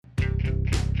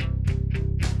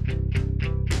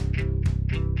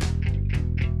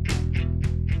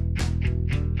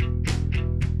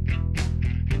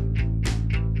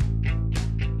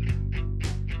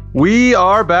We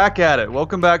are back at it.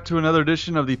 Welcome back to another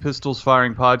edition of the Pistols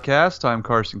Firing Podcast. I'm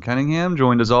Carson Cunningham,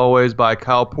 joined as always by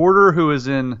Kyle Porter, who is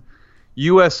in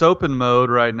U.S. Open mode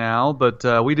right now.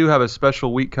 But we do have a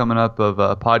special week coming up of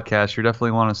podcasts. You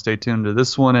definitely want to stay tuned to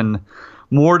this one and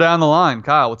more down the line.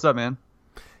 Kyle, what's up, man?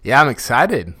 Yeah, I'm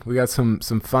excited. We got some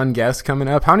fun guests coming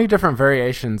up. How many different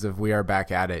variations of We Are Back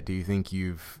at It do you think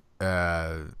you've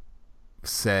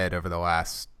said over the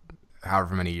last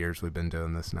however many years we've been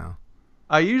doing this now?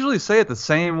 I usually say it the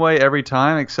same way every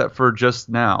time, except for just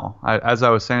now. As I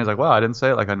was saying, I was like, wow, I didn't say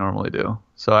it like I normally do.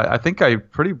 So I think I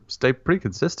stay pretty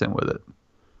consistent with it.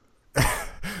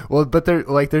 Well, but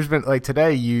there's been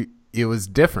today it was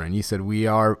different. You said we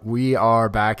are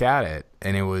back at it,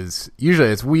 and it was usually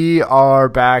it's we are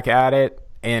back at it.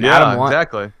 And yeah,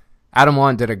 exactly. Adam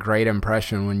Lunt did a great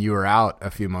impression when you were out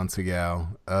a few months ago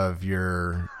of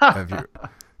your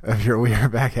we are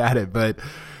back at it, but.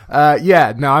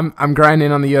 I'm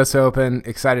grinding on the U.S. Open.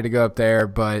 Excited to go up there,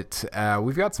 but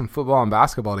we've got some football and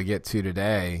basketball to get to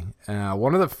today.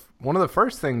 One of the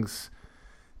first things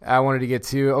I wanted to get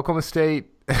to, Oklahoma State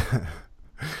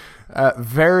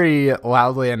very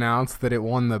loudly announced that it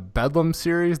won the Bedlam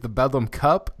Series, the Bedlam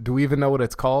Cup. Do we even know what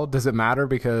it's called? Does it matter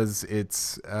because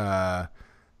it's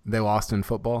they lost in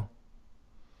football?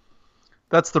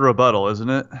 That's the rebuttal, isn't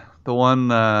it? The one,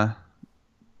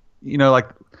 like.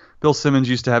 Bill Simmons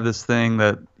used to have this thing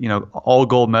that, all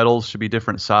gold medals should be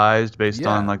different sized based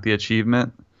on like the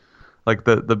achievement. Like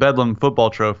the Bedlam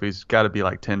football trophy's got to be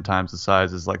like 10 times the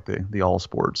size as like the all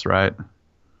sports, right?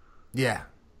 Yeah.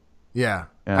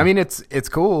 I mean, it's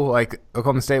cool. Like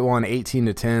Oklahoma State won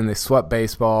 18-10. They swept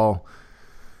baseball.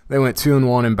 They went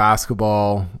 2-1 in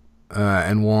basketball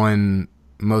and won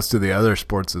most of the other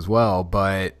sports as well.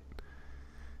 But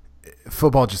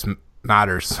football just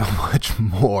matters so much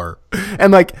more.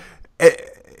 And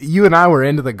you and I were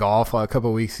into the golf a couple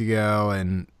of weeks ago,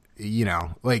 and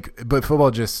but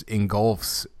football just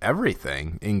engulfs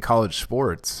everything in college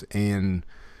sports and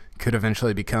could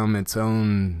eventually become its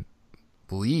own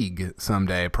league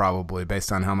someday, probably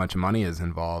based on how much money is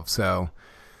involved. So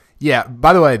yeah,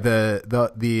 by the way,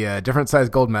 the different size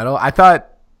gold medal, I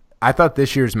thought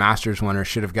this year's Masters winner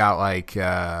should have got like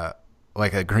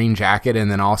a green jacket and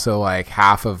then also like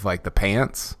half of like the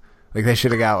pants. Like they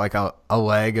should have got like a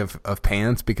leg of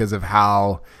pants because of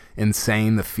how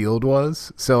insane the field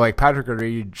was. So like Patrick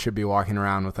Reed should be walking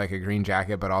around with like a green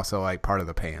jacket, but also like part of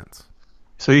the pants.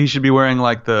 So he should be wearing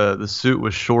like the suit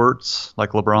with shorts,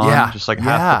 like LeBron, just like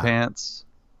half the pants.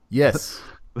 Yes.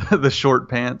 The short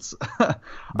pants.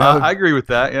 I agree with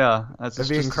that. Yeah. That'd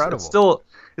be incredible.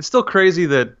 It's still crazy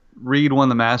that Reed won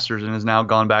the Masters and has now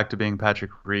gone back to being Patrick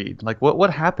Reed. Like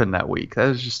what happened that week?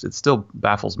 It still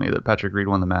baffles me that Patrick Reed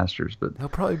won the Masters, but he'll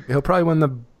probably win the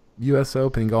U.S.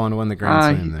 Open and go on to win the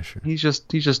Grand Slam this year. He's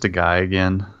just a guy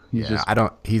again. He's not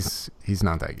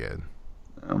that good.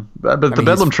 But the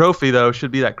Bedlam Trophy though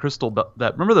should be that crystal.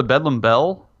 Remember the Bedlam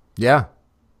Bell? Yeah.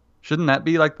 Shouldn't that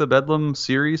be like the Bedlam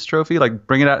Series trophy? Like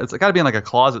bring it out. It's got to be in like a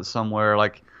closet somewhere.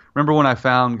 Like. Remember when I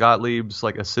found Gottlieb's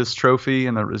like assist trophy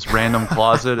in this random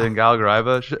closet in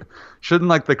Galgariva? Shouldn't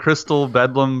like the crystal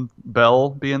Bedlam bell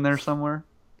be in there somewhere?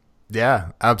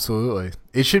 Yeah, absolutely.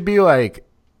 It should be like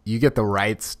you get the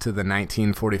rights to the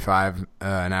 1945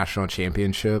 national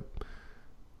championship,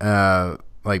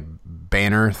 like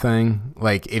banner thing.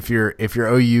 Like if you're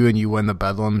OU and you win the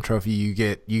Bedlam trophy, you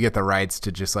get the rights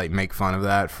to just like make fun of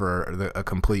that for a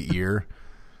complete year.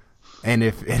 And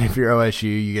if you're OSU,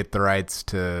 you get the rights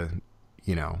to,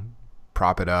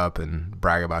 prop it up and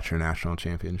brag about your national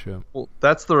championship. Well,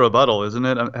 that's the rebuttal, isn't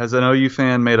it? Has an OU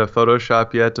fan made a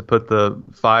Photoshop yet to put the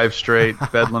 5 straight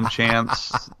Bedlam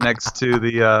champs next to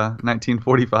the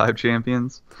 1945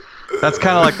 champions? That's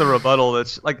kind of like the rebuttal.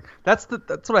 That's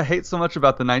what I hate so much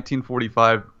about the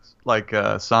 1945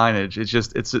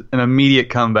 signage. It's an immediate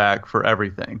comeback for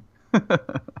everything.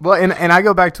 Well, and I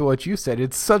go back to what you said.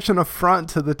 It's such an affront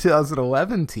to the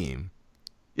 2011 team.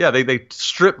 Yeah, they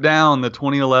stripped down the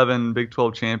 2011 Big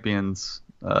 12 champions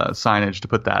signage to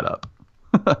put that up.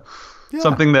 Yeah.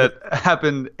 Something that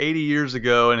happened 80 years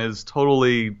ago and is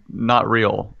totally not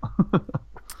real.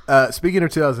 Speaking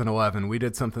of 2011, we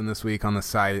did something this week on the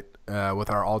site with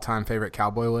our all-time favorite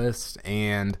Cowboy list,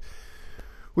 and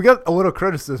we got a little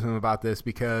criticism about this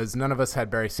because none of us had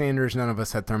Barry Sanders, none of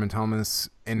us had Thurman Thomas,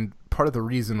 and part of the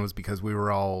reason was because we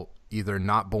were all either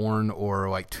not born or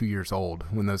like 2 years old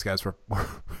when those guys were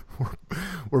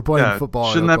playing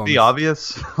football. Shouldn't that be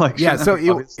obvious?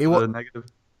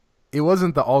 It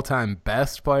wasn't the all-time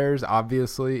best players,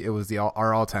 obviously. It was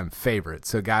our all-time favorites,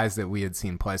 so guys that we had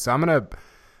seen play. So I'm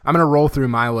I'm gonna roll through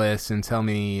my list and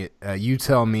you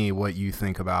tell me what you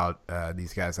think about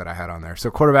these guys that I had on there. So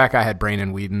quarterback, I had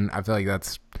Brandon Weeden. I feel like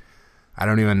I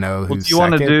don't even know who's. Do you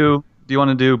want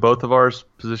to do both of ours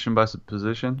position by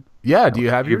position? Yeah. Do you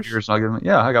have yours?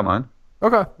 Yeah, I got mine.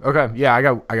 Okay. Yeah, I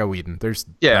got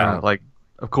Weeden.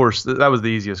 Of course, that was the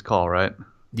easiest call, right?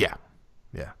 Yeah.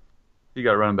 You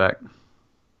got running back.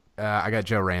 I got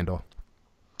Joe Randall.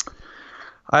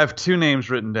 I have two names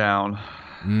written down,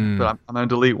 but I'm going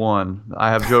to delete one.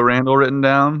 I have Joe Randall written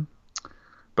down,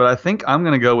 but I think I'm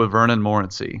going to go with Vernon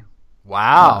Morency.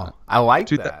 Wow, I like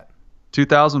that.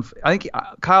 2000.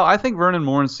 Kyle. I think Vernon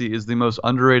Morency is the most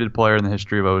underrated player in the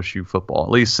history of OSU football, at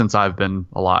least since I've been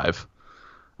alive.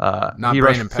 Not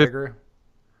Brandon Pettigrew.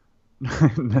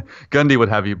 Gundy would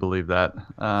have you believe that.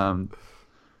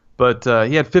 But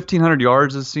he had 1,500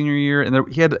 yards his senior year,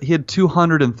 and he had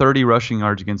 230 rushing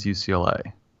yards against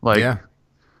UCLA.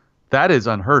 That is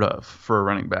unheard of for a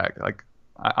running back.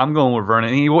 I'm going with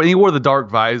Vernon. He wore the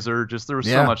dark visor. Just there was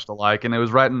so much to like, and it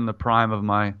was right in the prime of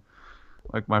my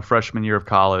freshman year of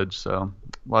college. So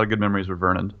a lot of good memories with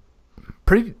Vernon.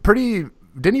 Pretty.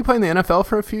 Didn't he play in the NFL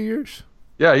for a few years?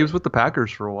 Yeah, he was with the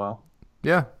Packers for a while.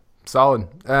 Yeah, solid.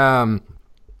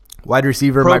 Wide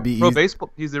receiver might be easy.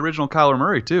 Baseball. He's the original Kyler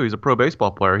Murray too. He's a pro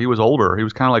baseball player. He was older. He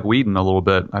was kind of like Weeden a little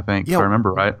bit, I think, if I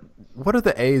remember right. What are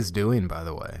the A's doing, by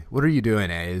the way? What are you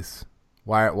doing, A's?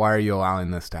 Why are you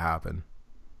allowing this to happen?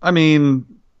 I mean,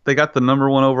 they got the number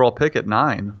 1 overall pick at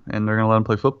 9, and they're going to let him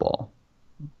play football.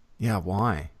 Yeah,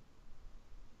 why?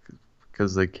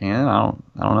 Because they can. I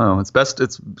don't know. It's a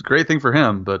great thing for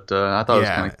him, but I thought it was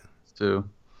kind of too.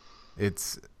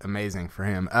 It's amazing for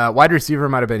him. Wide receiver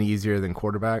might have been easier than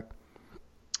quarterback.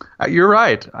 You're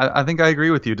right. I think I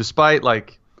agree with you. Despite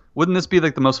wouldn't this be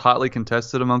the most hotly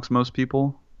contested amongst most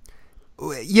people?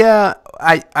 Yeah,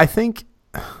 I think.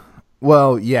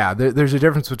 Well, yeah. There's a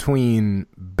difference between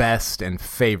best and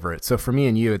favorite. So for me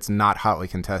and you, it's not hotly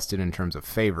contested in terms of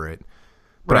favorite.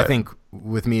 But right. I think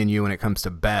with me and you, when it comes to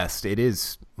best, it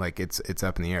is it's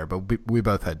up in the air. But we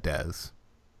both had Dez.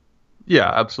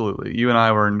 Yeah, absolutely. You and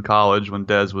I were in college when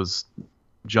Dez was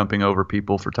jumping over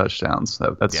people for touchdowns.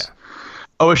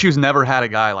 OSU's never had a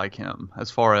guy like him.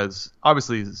 As far as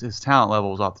obviously his talent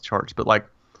level was off the charts, but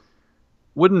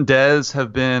wouldn't Dez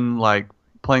have been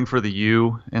playing for the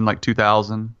U in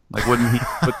 2000? Wouldn't he?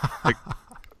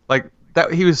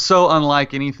 That he was so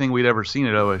unlike anything we'd ever seen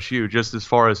at OSU, just as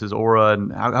far as his aura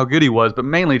and how good he was, but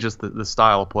mainly just the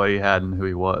style of play he had and who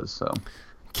he was. So.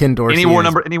 Ken Dorsey.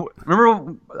 Remember,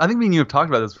 I think me and you have talked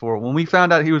about this before. When we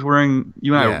found out he was wearing,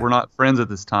 you and I were not friends at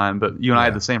this time, but you and I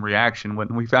had the same reaction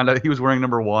when we found out he was wearing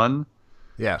number 1.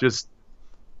 Yeah.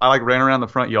 I ran around the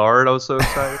front yard. I was so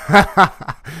excited.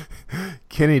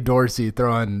 Kenny Dorsey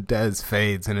throwing Dez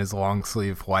fades in his long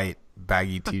sleeve white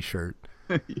baggy T-shirt.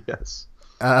 Yes.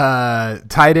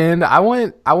 Tight end. I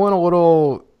went a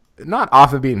little not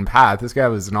off the beaten path. This guy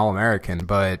was an All-American,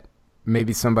 but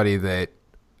maybe somebody that.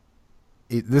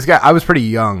 This guy, I was pretty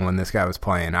young when this guy was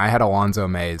playing. I had Alonzo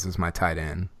Mays as my tight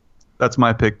end. That's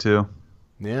my pick too.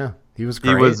 Yeah, he was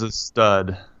great. He was a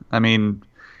stud. I mean,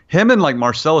 him and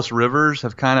Marcellus Rivers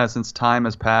have kind of, since time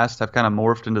has passed, have kind of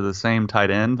morphed into the same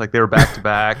tight end. They were back to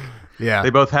back. Yeah, they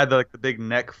both had the big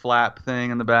neck flap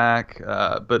thing in the back,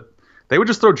 but they would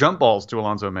just throw jump balls to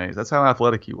Alonzo Mays. That's how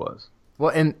athletic he was.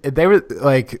 Well, and they were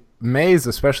Mays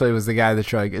especially was the guy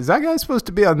that you're is that guy supposed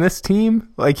to be on this team?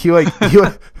 He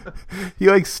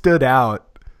stood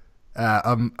out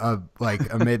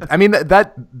amid. I mean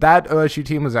that OSU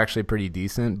team was actually pretty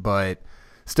decent, but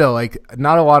still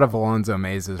not a lot of Alonzo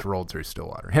Mays rolled through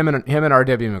Stillwater. Him and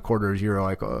RW McQuarters, you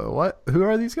were what? Who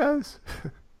are these guys?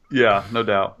 Yeah, no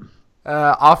doubt.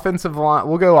 Offensive line.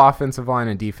 We'll go offensive line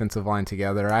and defensive line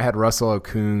together. I had Russell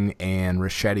Okung and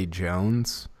Rashedi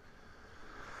Jones.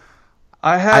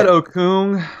 I had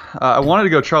Okung. I wanted to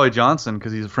go Charlie Johnson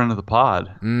because he's a friend of the pod,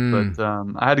 but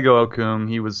I had to go Okung.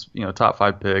 He was, top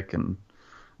 5 pick and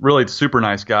really super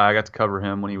nice guy. I got to cover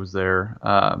him when he was there.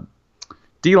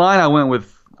 D-line, I went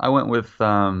with.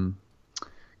 God,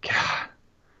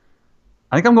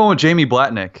 I think I'm going with Jamie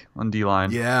Blatnick on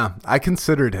D-line. Yeah, I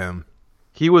considered him.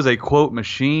 He was a quote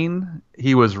machine.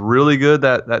 He was really good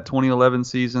that 2011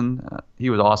 season. He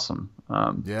was awesome.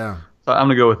 Yeah, so I'm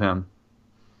gonna go with him.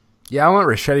 Yeah, I went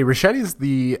Rashedi. Rashedi's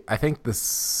I think the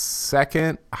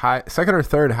second or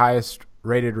third highest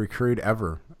rated recruit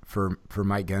ever for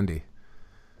Mike Gundy.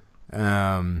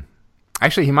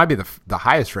 Actually, he might be the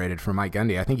highest rated for Mike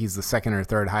Gundy. I think he's the second or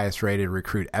third highest rated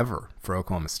recruit ever for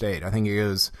Oklahoma State. I think it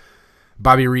goes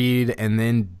Bobby Reed and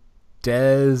then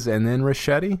Dez and then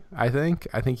Rashedi. I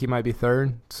think he might be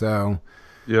third. So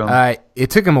Yeah. It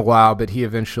took him a while, but he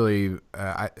eventually.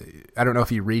 I don't know if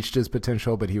he reached his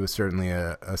potential, but he was certainly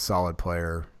a solid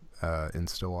player in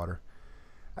Stillwater.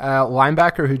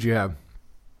 Linebacker, who'd you have?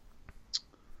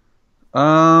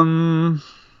 I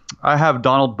have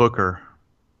Donald Booker.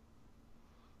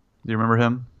 Do you remember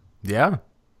him? Yeah.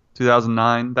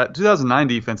 2009. That 2009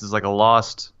 defense is like a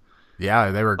lost.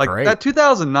 Yeah, they were like great. That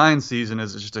 2009 season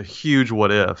is just a huge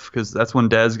what if, because that's when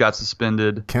Dez got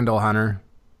suspended. Kendall Hunter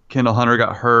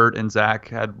got hurt, and Zach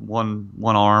had one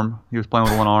arm. He was playing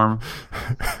with one arm.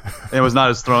 And it was not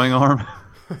his throwing arm.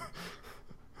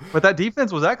 But that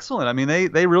defense was excellent. I mean,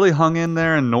 they really hung in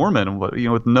there in Norman,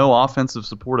 with no offensive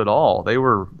support at all. They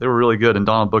were really good, and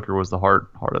Donald Booker was the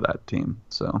heart of that team.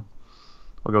 So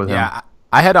I'll go with him. Yeah,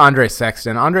 I had Andre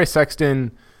Sexton. Andre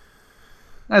Sexton.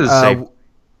 That is safe.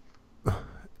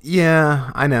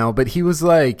 Yeah, I know, but he was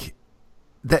like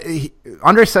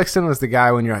Andre Sexton was the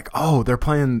guy when you're like, oh, they're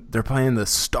playing the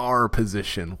star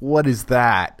position. What is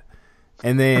that?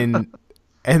 And then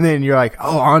you're like,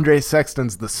 oh, Andre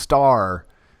Sexton's the star.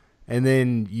 And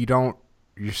then you're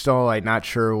still like not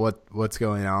sure what's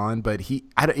going on, but he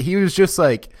was just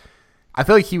like, I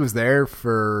feel like he was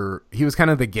kind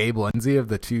of the Gabe Lindsey of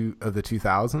the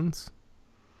 2000s.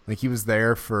 Like he was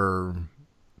there for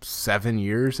 7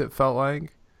 years, it felt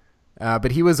like.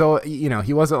 But he was,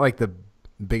 he wasn't like the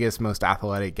biggest, most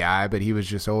athletic guy, but he was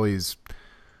just always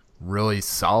really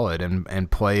solid and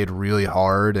played really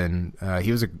hard. And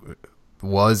he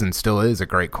was and still is a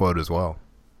great quote as well.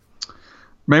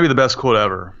 Maybe the best quote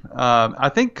ever. I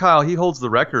think Kyle, he holds the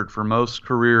record for most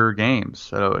career games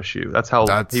at OSU. That's how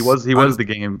he was the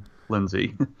game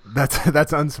Lindsey. That's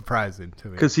unsurprising to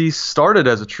me. Because he started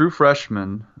as a true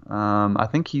freshman. I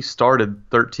think he started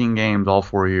 13 games all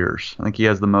 4 years. I think he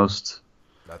has the most.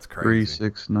 That's crazy. 3,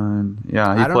 6, 9.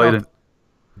 Yeah, he played it.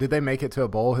 Did they make it to a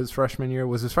bowl his freshman year?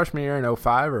 Was his freshman year in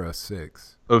 05 or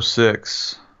 06?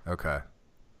 06. Okay.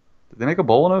 Did they make a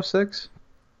bowl in 06?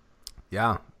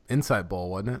 Yeah. Insight Bowl,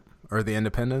 wasn't it? Or the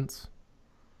Independence?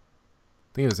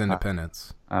 I think it was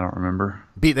Independence. I don't remember.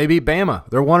 They beat Bama.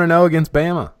 They're 1-0 against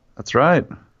Bama. That's right.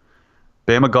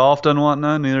 Bama golf doesn't want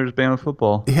none. Neither does Bama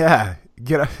football. Yeah.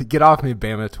 Get off me,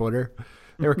 Bama Twitter.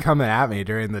 They were coming at me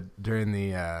during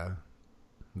the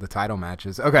title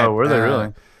matches. Okay. Oh, were they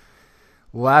really?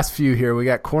 Last few here. We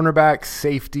got cornerback,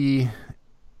 safety.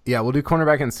 Yeah, we'll do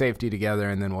cornerback and safety together,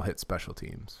 and then we'll hit special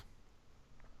teams.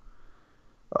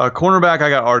 Cornerback, I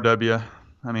got RW.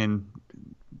 I mean,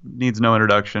 needs no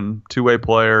introduction. Two-way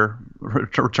player,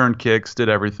 returned kicks, did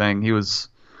everything. He was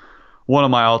one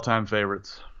of my all-time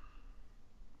favorites.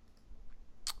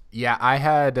 Yeah, I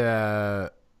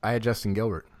had Justin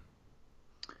Gilbert.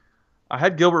 I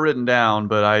had Gilbert written down,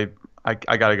 but I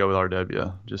got to go with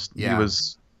RW. He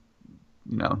was,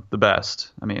 the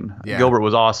best. I mean, Gilbert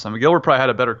was awesome. Gilbert probably had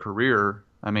a better career.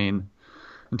 I mean,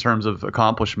 in terms of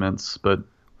accomplishments, but.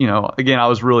 Again, I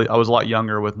was a lot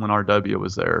younger when RW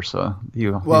was there, so he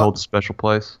holds a special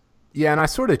place. Yeah, and I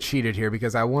sort of cheated here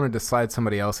because I wanted to slide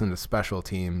somebody else into special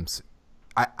teams.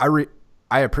 I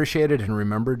appreciated and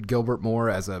remembered Gilbert more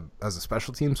as a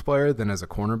special teams player than as a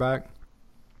cornerback.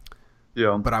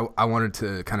 Yeah, but I wanted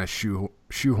to kind of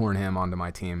shoehorn him onto my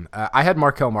team. I had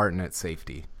Markel Martin at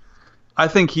safety. I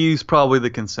think he's probably the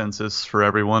consensus for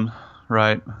everyone,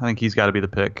 right? I think he's got to be the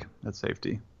pick at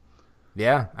safety.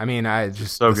 Yeah, I mean,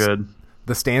 good.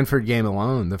 The Stanford game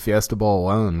alone, the Fiesta Bowl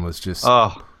alone, was just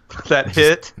that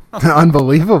hit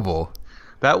unbelievable.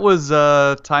 That was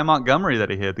Ty Montgomery that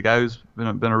he hit, the guy who's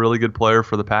been a really good player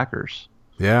for the Packers.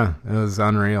 Yeah, it was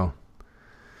unreal.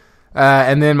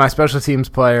 And then my special teams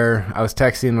player, I was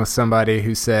texting with somebody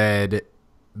who said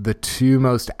the two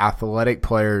most athletic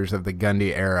players of the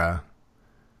Gundy era,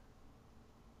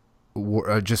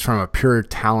 just from a pure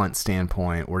talent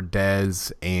standpoint, were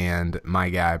Dez and my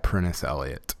guy Prentice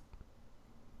Elliott.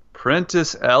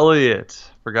 Prentice Elliott,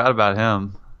 forgot about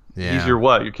him. Yeah, he's your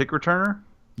kick returner?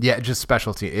 Yeah, just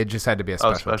special team. It just had to be a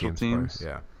special teams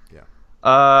player.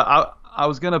 Yeah. I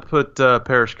was gonna put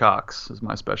Parrish Cox as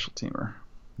my special teamer.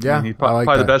 Yeah, I mean, he's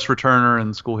probably the best returner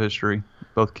in school history,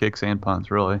 both kicks and punts,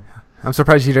 really. I'm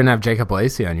surprised you didn't have Jacob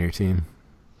Lacey on your team.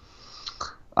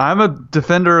 I'm a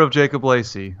defender of Jacob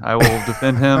Lacey. I will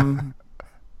defend him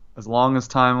as long as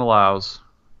time allows.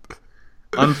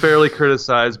 Unfairly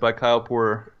criticized by Kyle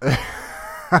Porter.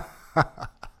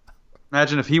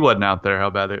 Imagine if he wasn't out there, how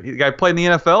bad the guy played in the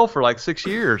NFL for like 6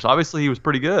 years. Obviously, he was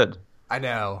pretty good. I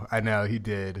know, he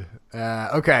did.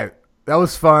 Okay, that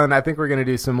was fun. I think we're going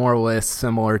to do some more lists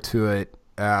similar to it.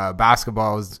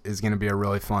 Basketball is going to be a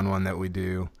really fun one that we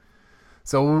do.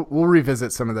 So we'll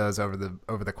revisit some of those over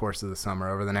the course of the summer,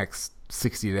 over the next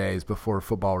 60 days before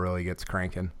football really gets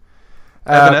cranking.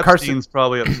 Evan Carson, Epstein's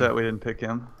probably upset we didn't pick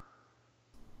him.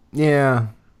 Yeah,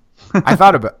 I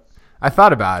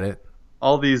thought about it.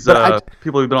 All these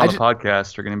people who've been on the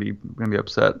podcast are going to be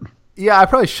upset. Yeah, I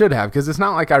probably should have, because it's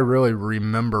not like I really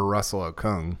remember Russell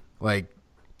Okung. Like,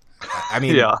 I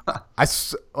mean, yeah.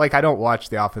 I don't watch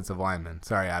the offensive linemen.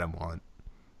 Sorry, Adam Wallen.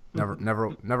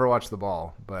 Never watch the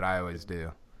ball, but I always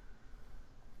do.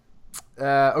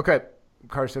 Okay,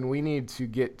 Carson, we need to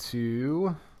get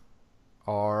to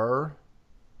our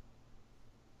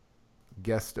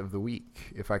guest of the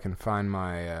week. If I can find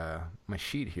my my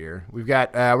sheet here,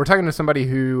 we're talking to somebody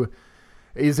who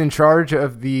is in charge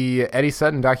of the Eddie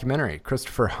Sutton documentary.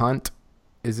 Christopher Hunt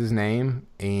is his name,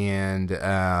 and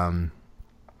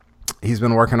he's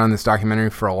been working on this documentary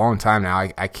for a long time now.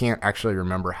 I can't actually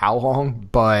remember how long,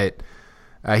 but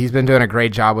he's been doing a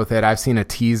great job with it. I've seen a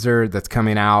teaser that's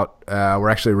coming out. We're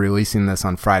actually releasing this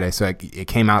on Friday, so it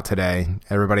came out today.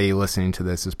 Everybody listening to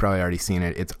this has probably already seen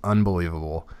it. It's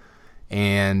unbelievable.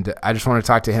 And I just want to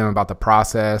talk to him about the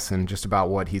process and just about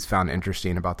what he's found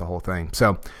interesting about the whole thing.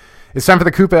 So it's time for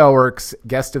the Coop Ale Works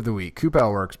Guest of the Week. Coop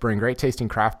Ale Works bring great tasting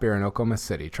craft beer in Oklahoma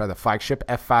City. Try the flagship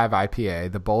F5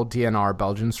 IPA, the bold DNR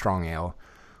Belgian Strong Ale,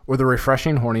 or the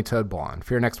refreshing Horny Toad Blonde.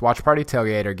 For your next watch party,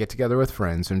 tailgate, or get together with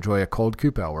friends, enjoy a cold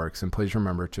Coop Ale Works, and please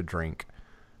remember to drink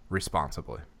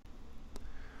responsibly.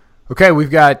 Okay,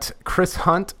 we've got Chris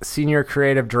Hunt, Senior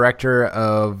Creative Director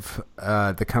of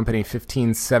the company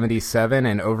 1577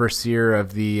 and overseer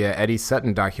of the Eddie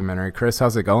Sutton documentary. Chris,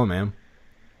 how's it going, man?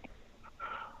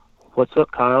 What's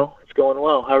up, Kyle? It's going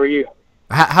well. How are you?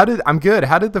 I'm good.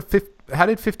 How did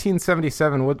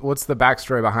 1577? What's the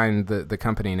backstory behind the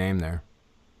company name there?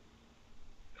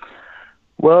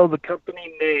 Well, the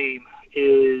company name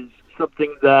is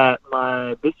something that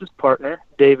my business partner,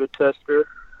 David Tester,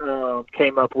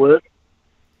 came up with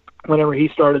whenever he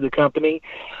started the company.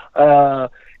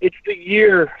 It's the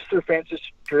year Sir Francis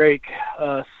Drake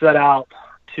set out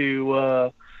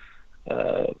to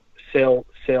sail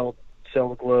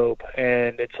the globe,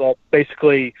 and it's all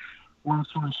basically, one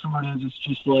sort of short is, it's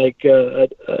just like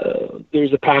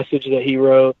there's a passage that he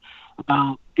wrote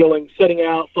about setting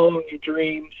out, following your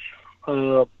dreams,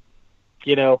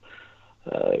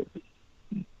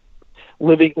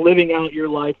 living out your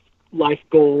life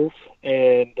goals,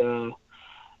 and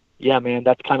yeah, man,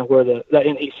 that's kind of where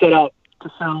and he set out to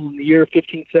sail in the year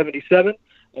 1577,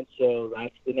 and so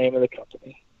that's the name of the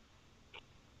company.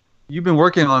 You've been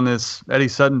working on this Eddie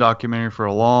Sutton documentary for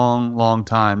a long, long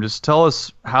time. Just tell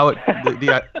us how it.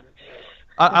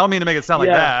 I don't mean to make it sound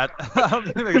like that. I don't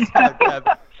mean to make it sound like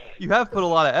that. You have put a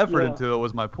lot of effort into it,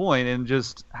 was my point. And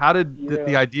just how did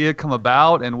the idea come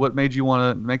about, and what made you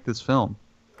want to make this film?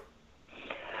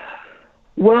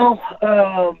 Well, it's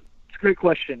a great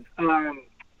question.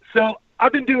 So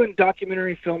I've been doing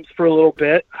documentary films for a little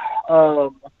bit.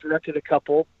 I've directed a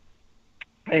couple,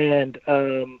 and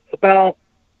about,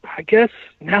 I guess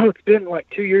now it's been like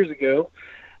 2 years ago,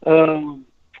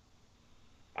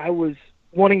 I was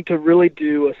wanting to really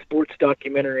do a sports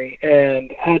documentary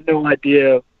and had no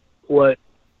idea what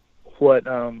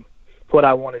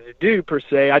I wanted to do per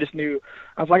se. I just knew,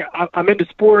 I was like, I'm into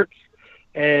sports,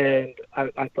 and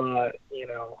I thought,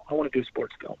 I want to do a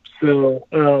sports film. So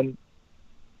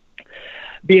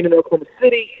being in Oklahoma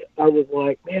City, I was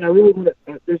like, man, I really want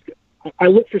to, I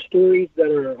look for stories that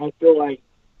are, I feel like,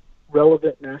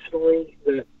 relevant nationally,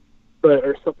 but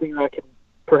are something that I can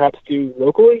perhaps do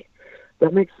locally.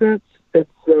 That makes sense. And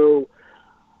so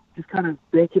just kind of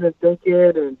thinking, and this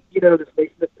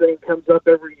Naismith thing comes up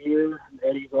every year, and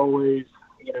Eddie's always,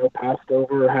 passed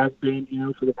over, or has been,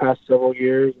 for the past several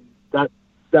years. And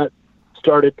that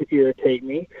started to irritate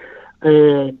me.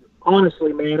 And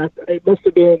honestly, man, it must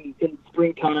have been in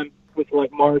springtime with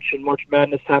like March and March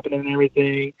Madness happening and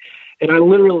everything. And I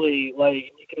literally,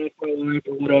 like, you can ask my wife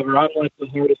or whatever, I'm like the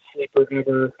hardest sleeper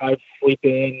ever. I sleep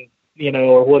in,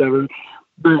 or whatever.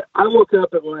 But I woke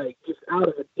up at like, just out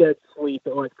of a dead sleep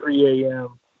at like 3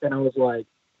 a.m. And I was like,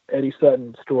 Eddie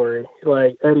Sutton's story,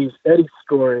 like Eddie's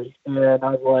story. And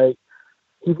I was like,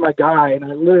 he's my guy. And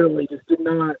I literally just did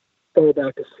not fall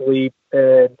back to sleep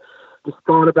and just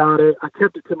thought about it. I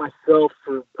kept it to myself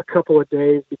for a couple of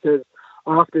days because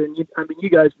often, you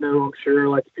guys know, I'm sure,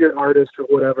 like if you're an artist or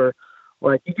whatever,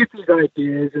 like you get these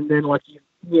ideas and then like you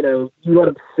let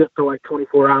them sit for like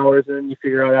 24 hours and then you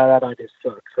figure out, that idea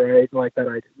sucks, right? Like that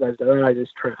idea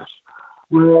is trash.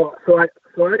 Well, so I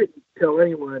didn't tell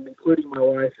anyone, including my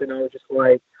wife, and I was just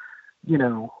like,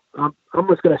 I'm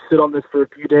just gonna sit on this for a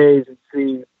few days and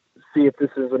see if this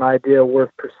is an idea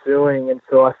worth pursuing. And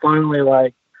so I finally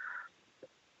like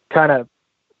kind of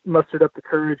mustered up the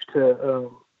courage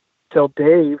to tell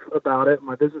Dave about it,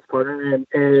 my business partner,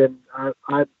 and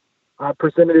I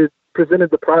presented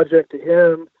the project to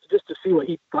him just to see what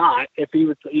he thought, if he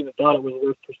even thought it was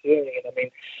worth pursuing. And I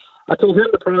mean, I told him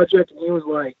the project, and he was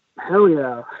like, "Hell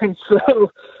yeah!"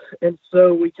 And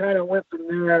so we kind of went from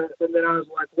there. And then I was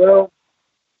like, "Well,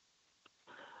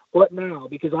 what now?"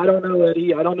 Because I don't know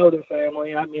Eddie, I don't know their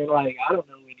family. I mean, like, I don't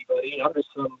know anybody. I'm just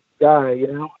some guy, you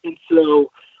know. And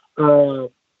so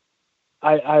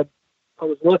I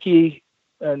was lucky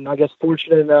and I guess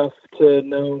fortunate enough to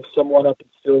know someone up in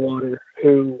Stillwater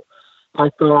who I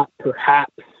thought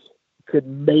perhaps could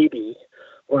maybe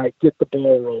like get the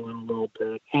ball rolling a little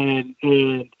bit. And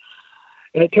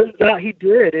it turns out he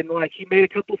did. And like, he made a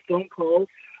couple phone calls,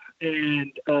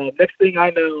 and next thing I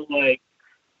know, like,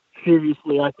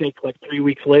 seriously, I think like 3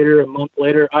 weeks later, a month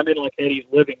later, I'm in like Eddie's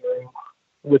living room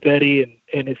with Eddie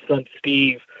and his son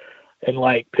Steve, and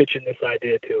like pitching this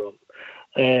idea to him.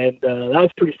 And that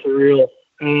was pretty surreal.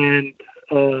 And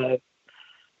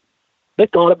they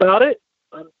thought about it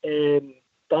and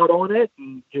thought on it,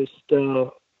 and just a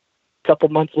couple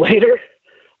months later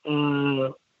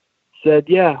said,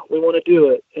 "Yeah, we want to do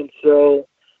it." And so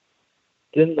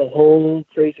then the whole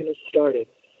craziness started.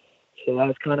 So that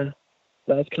was kind of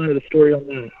the story on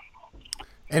that.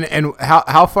 And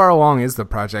how far along is the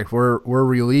project? We're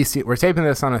taping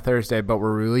this on a Thursday, but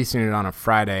we're releasing it on a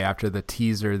Friday after the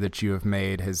teaser that you have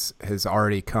made has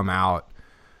already come out.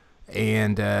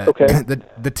 And okay.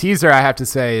 the teaser, I have to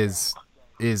say, is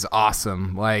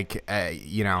awesome. Like,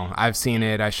 you know, I've seen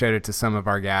it. I showed it to some of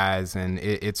our guys, and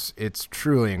it's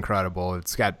truly incredible.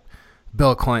 It's got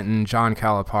Bill Clinton, John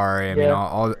Calipari. I mean,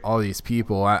 all these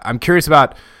people. I'm curious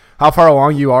about how far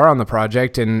along you are on the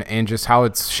project, and just how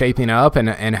it's shaping up,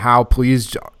 and how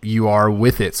pleased you are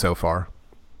with it so far.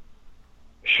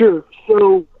 Sure.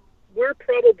 So we're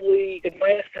probably, in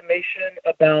my estimation,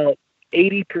 about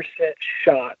 80%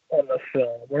 shot on the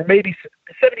film, or maybe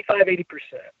 75, 80%,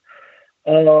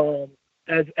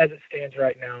 as it stands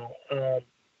right now.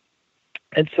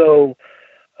 And so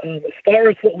as far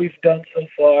as what we've done so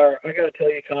far, I got to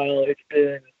tell you, Kyle, it's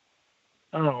been,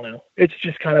 I don't know, it's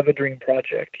just kind of a dream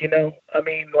project, you know? I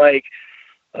mean, like,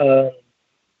 some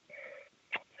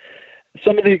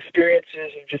of the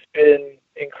experiences have just been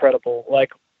incredible.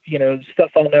 Like, you know,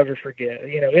 stuff I'll never forget.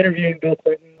 You know, interviewing Bill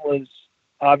Clinton was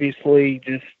obviously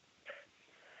just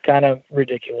kind of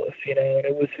ridiculous, you know, and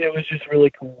it was just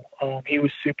really cool. He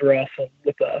was super awesome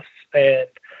with us. And,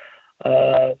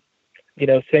 you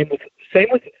know, same with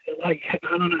like,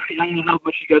 I don't know how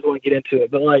much you guys want to get into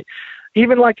it, but like,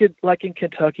 even like in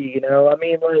Kentucky, you know, I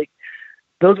mean, like,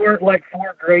 those weren't like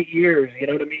 4 great years, you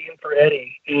know what I mean, for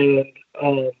Eddie. And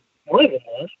one of them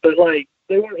was, but like,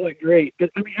 they weren't like great.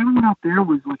 But I mean, everyone out there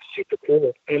was like super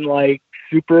cool and like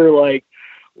super like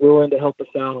willing to help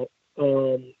us out.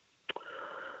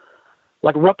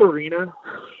 Like Rupp Arena,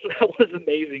 that was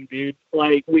amazing, dude.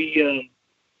 Like we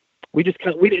just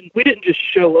we didn't just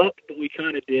show up, but we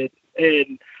kind of did.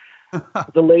 And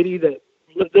the lady that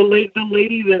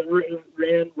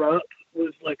ran Rupp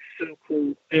was like so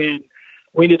cool, and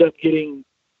we ended up getting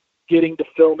to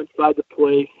film inside the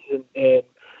place, and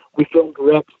we filmed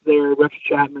Rex there, Rex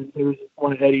Chapman, who was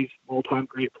one of Eddie's all-time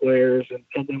great players, and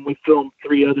then we filmed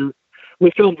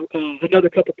another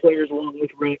couple players along with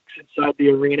Rex inside the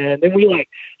arena, and then we like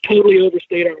totally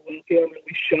overstayed our welcome, and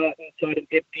we shot inside an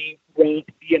empty ramp,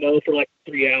 you know, for like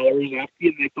 3 hours after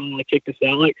they finally kicked us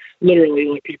out. Like literally,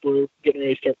 like people were getting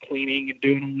ready to start cleaning and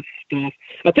doing all this stuff.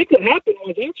 I think what happened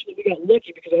was actually we got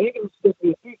lucky, because I think it was supposed to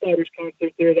be a Foo Fighters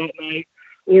concert there that night,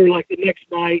 or like the next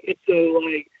night. And so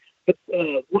like,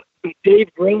 Dave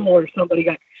Grohl or somebody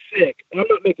got sick. I'm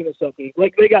not making this up.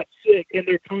 Like they got sick, and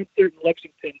their concert in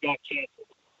Lexington got canceled.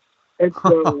 And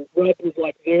so Rupp was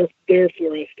like there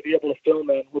for us to be able to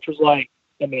film in, which was like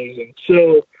amazing.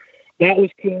 So that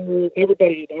was cool.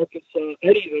 Everybody in Arkansas,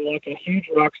 Eddie's like a huge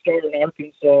rock star in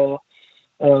Arkansas,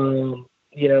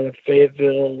 you know, in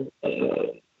Fayetteville.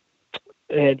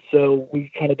 And so we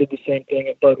kind of did the same thing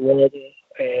at Bud Walden.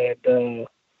 And of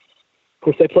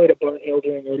course, they played at Barn Hill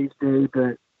during Eddie's day,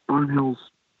 but Barn Hill's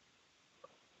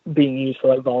being used for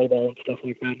like volleyball and stuff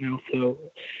like that now. So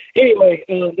anyway,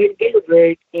 they were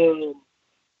great.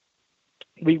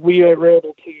 We were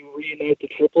able to reunite the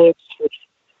triplets, which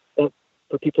for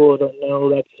people who don't know,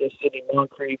 that's Sidney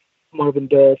Moncrief, Marvin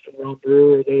Duff, and Ron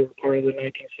Brewer. They were part of the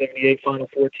 1978 Final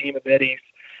Four team of Eddie's.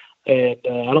 And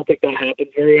I don't think that happens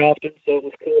very often, so it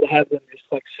was cool to have them just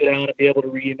like sit down and be able to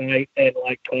reunite and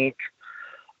like talk.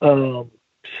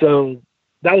 So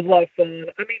that was a lot of fun.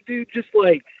 I mean, dude, just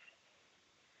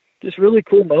really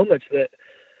cool moments that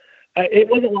it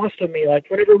wasn't lost on me. Like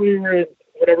whenever we were in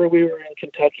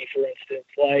Kentucky, for instance,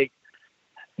 like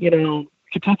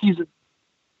Kentucky's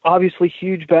obviously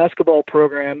huge basketball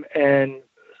program and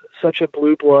such a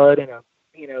blue blood and a,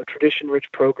 tradition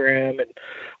rich program. And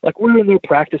like, we're in their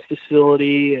practice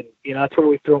facility, and, that's where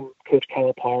we film Coach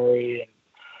Calipari, and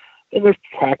in their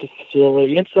practice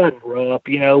facility, inside Rupp,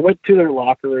 went to their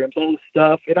locker rooms, all this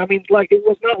stuff. And I mean, like, it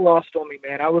was not lost on me,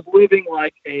 man. I was living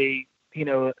like a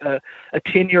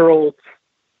 10-year-old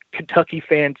Kentucky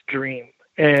fan's dream.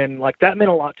 And like, that meant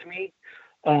a lot to me.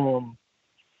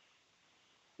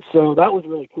 So that was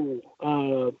really cool.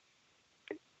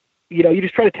 You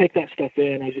just try to take that stuff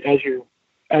in as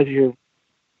you're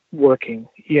working,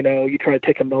 you try to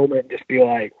take a moment and just be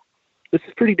like, this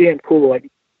is pretty damn cool.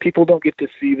 Like, people don't get to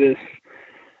see this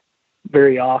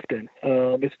very often.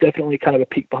 It's definitely kind of a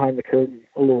peek behind the curtain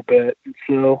a little bit. And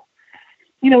so,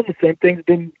 the same thing's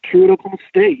been true at Oklahoma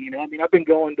State. I mean, I've been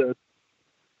going to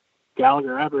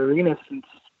Gallagher Arena since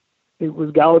it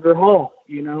was Gallagher Hall,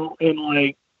 and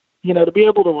like, to be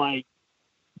able to like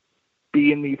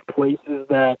be in these places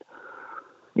that,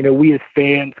 we as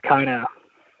fans kind of,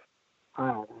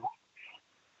 I don't know,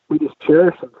 we just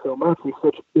cherish them so much. It's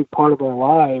such a big part of our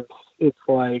lives. It's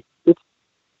like,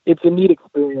 it's a neat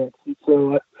experience. And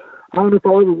so I don't know if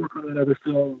I'll ever work on another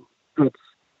film that's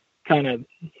kind of,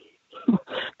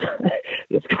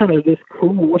 it's kind of this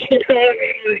cool. You know what I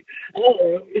mean? Like,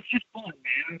 it's just fun, man.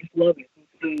 I just love it. And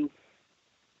so,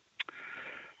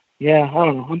 yeah, I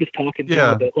don't know. I'm just talking.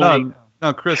 Yeah. But like,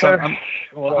 no, Chris.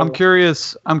 I'm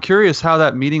curious. I'm curious how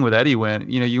that meeting with Eddie went.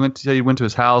 You went to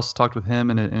his house, talked with him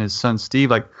and his son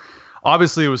Steve. Like,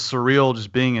 obviously, it was surreal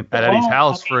just being at Eddie's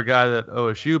house for a guy at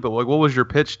OSU. But what was your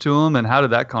pitch to him, and how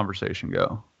did that conversation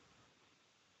go?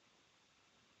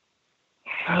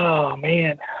 Oh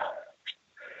man,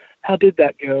 how did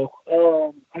that go?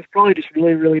 I was probably just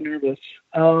really, really nervous.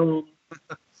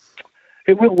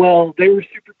 It went well. They were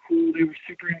super cool. They were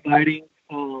super inviting.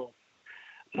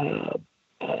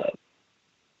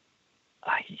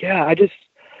 Yeah, I just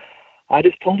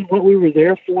told them what we were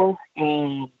there for,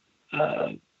 and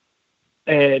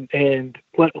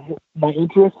what my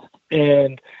interest,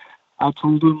 and I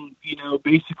told them,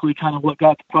 basically kind of what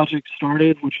got the project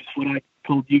started, which is what I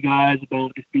told you guys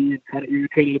about, just being kind of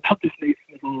irritated about this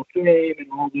Naismith Hall of Fame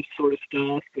and all this sort of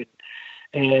stuff,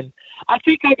 and I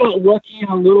think I got lucky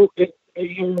a little bit.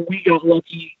 We got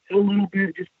lucky a little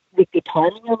bit just with the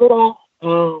timing of it all.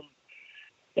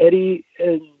 Eddie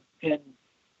and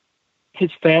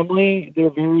his family, they're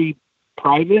very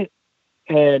private,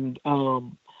 and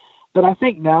but I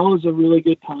think now is a really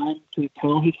good time to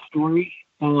tell his story.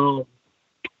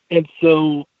 And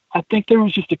so I think there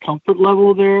was just a comfort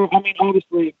level there. I mean,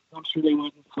 obviously, I'm sure they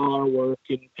went and saw our work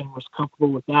and was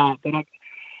comfortable with that. But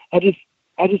I just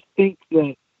think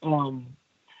that,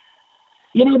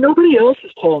 nobody else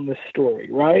is telling this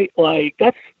story, right? Like,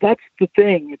 that's the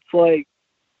thing. It's like,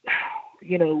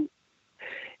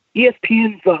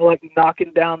 ESPN's like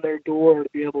knocking down their door to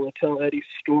be able to tell Eddie's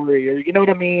story, or you know what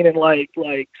I mean? And like,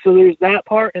 so there's that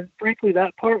part, and frankly,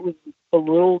 that part was a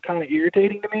little kind of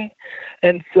irritating to me.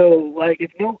 And so, like,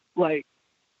 it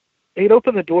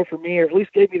opened the door for me, or at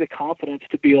least gave me the confidence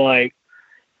to be like,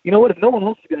 you know what, if no one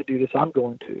else is going to do this, I'm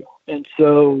going to. And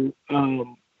so,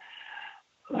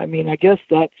 I mean, I guess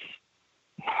that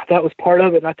was part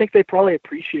of it, and I think they probably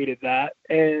appreciated that.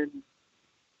 And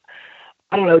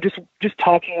I don't know, just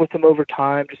talking with them over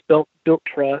time, just built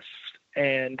trust,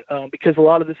 and because a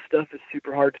lot of this stuff is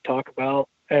super hard to talk about,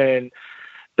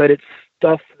 but it's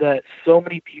stuff that so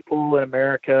many people in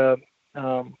America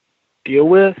deal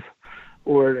with,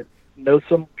 or know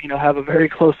some, have a very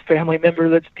close family member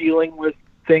that's dealing with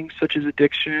things such as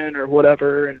addiction or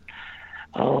whatever, and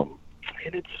I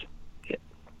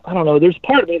don't know. There's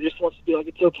part of me that just wants to be like,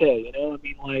 it's okay, I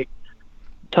mean, like,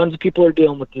 tons of people are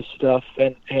dealing with this stuff,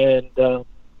 and I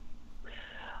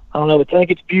don't know, but I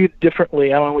think it's viewed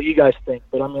differently. I don't know what you guys think,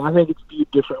 but I mean, I think it's viewed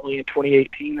differently in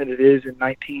 2018 than it is in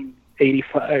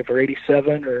 1985 or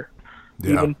 87 or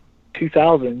even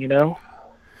 2000.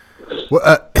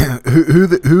 Well,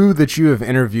 who that you have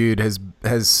interviewed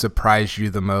has surprised you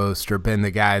the most, or been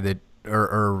the guy that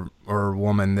or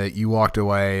woman that you walked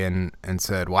away and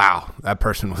said, wow, that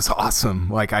person was awesome,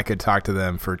 like I could talk to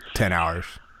them for 10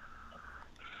 hours?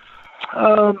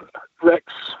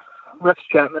 Rex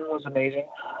Chapman was amazing.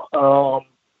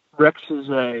 Rex is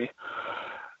I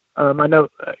know,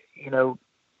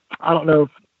 I don't know if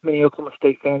many Oklahoma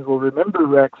State fans will remember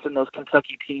Rex and those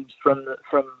Kentucky teams from the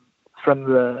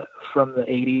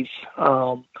 80s.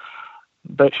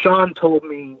 But Sean told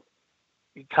me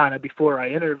kind of before I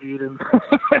interviewed him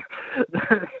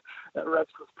that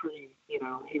Rex was pretty,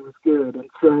 he was good. And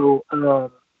so,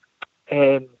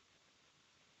 and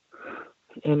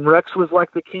And Rex was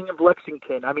like the king of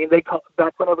Lexington. I mean,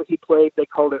 back whenever he played, they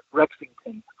called it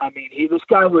Rexington. I mean, this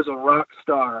guy was a rock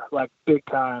star, like big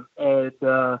time. And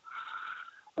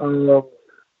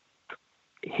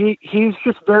he's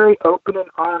just very open and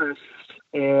honest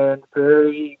and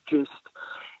very just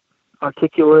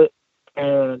articulate.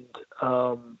 And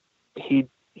he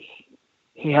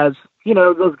has,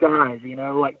 those guys,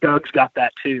 like Doug's got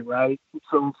that too, right?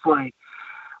 So it's like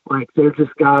they're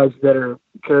just guys that are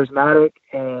charismatic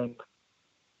and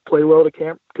play well to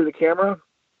the camera.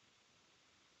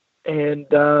 And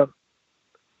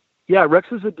Rex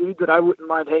is a dude that I wouldn't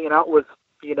mind hanging out with,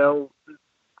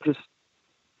 just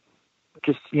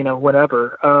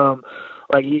whatever.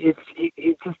 Like he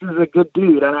just is a good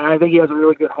dude, and I think he has a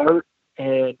really good heart.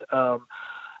 And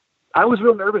I was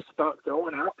real nervous about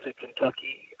going out to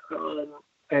Kentucky.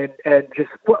 And just,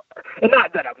 well, and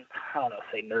not that I don't know,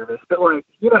 say nervous, but like,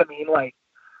 you know what I mean? Like,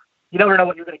 you never know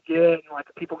what you're going to get. And like,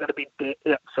 people going to be,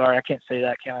 sorry, I can't say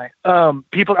that, can I? Are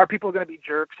people going to be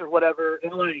jerks or whatever?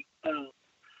 And like, and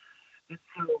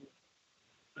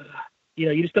so,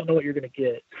 you just don't know what you're going to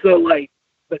get. So like,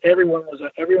 but everyone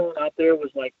out there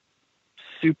was like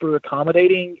super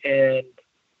accommodating, and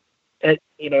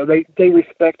they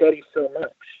respect Eddie so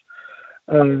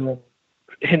much.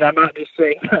 And I'm not just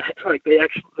saying that, like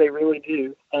they really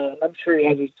do. I'm sure he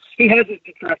has his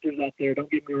detractors out there.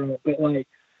 Don't get me wrong, but like,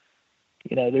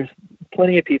 there's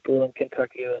plenty of people in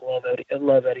Kentucky that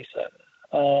love Eddie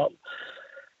Sutton.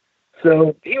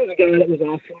 So he was a guy that was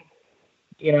awesome.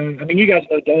 I mean, you guys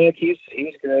know Doug. He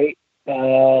was great.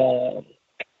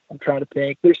 I'm trying to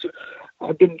think.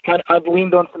 I've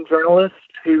leaned on some journalists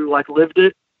who like lived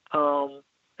it,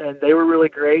 and they were really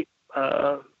great.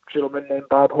 A gentleman named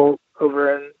Bob Holt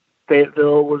over in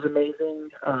Fayetteville was amazing.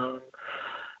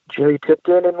 Jerry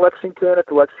Tipton in Lexington at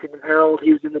the Lexington Herald.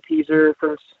 He was in the teaser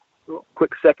for a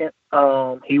quick second.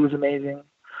 He was amazing.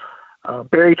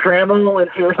 Barry Trammell in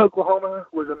Harris, Oklahoma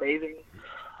was amazing.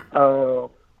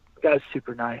 Guy's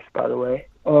super nice, by the way.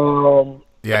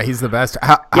 Yeah, he's the best.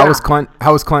 How was Clinton?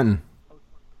 How was Clinton?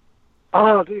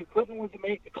 Oh, dude, Clinton was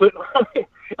amazing. Clinton.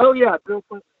 Oh yeah, Bill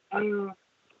Clinton.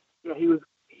 Yeah, he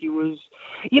was.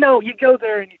 You go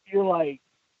there and you're like,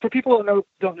 for people that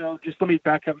don't know, just let me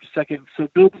back up a second. So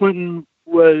Bill Clinton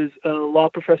was a law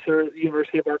professor at the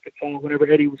University of Arkansas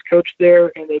whenever Eddie was coached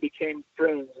there, and they became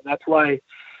friends. And that's why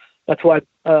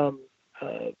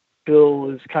Bill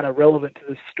is kind of relevant to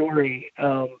this story.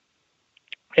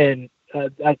 And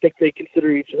I think they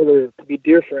consider each other to be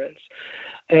dear friends.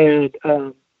 And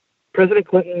President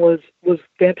Clinton was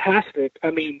fantastic.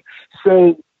 I mean,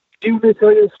 so do you want me to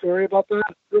tell you a story about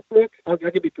that real quick? I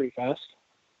could be pretty fast.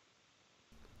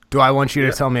 Do I want you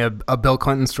to tell me a Bill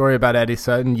Clinton story about Eddie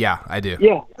Sutton? Yeah, I do.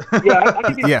 Yeah. I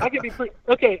could be, I could be pretty.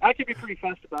 Okay, I could be pretty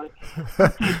fast about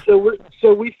it.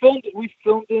 So we filmed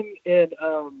him in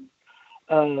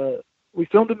we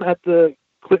filmed him at the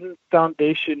Clinton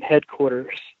Foundation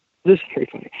headquarters. This is pretty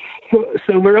funny.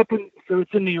 So we're so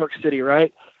it's in New York City,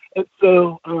 right? And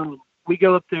so we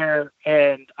go up there,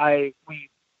 and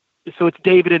so it's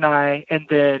David and I, and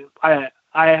then I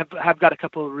have got a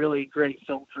couple of really great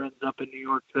film friends up in New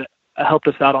York that helped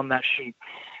us out on that shoot.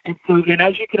 And so, and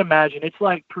as you can imagine, it's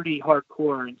like pretty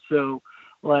hardcore. And so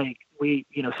like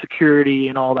security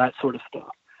and all that sort of stuff.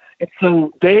 And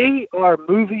so they are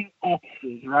moving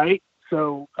offices, right?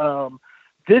 So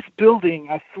this building,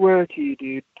 I swear to you,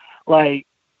 dude, like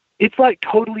it's like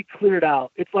totally cleared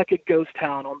out. It's like a ghost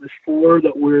town on this floor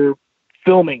that we're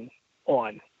filming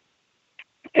on.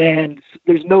 And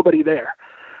there's nobody there.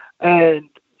 And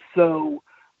so,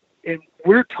 and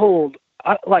we're told,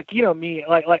 I'm like,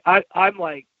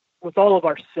 with all of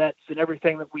our sets and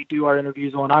everything that we do our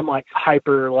interviews on, I'm like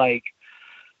hyper, like,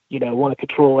 want to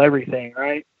control everything.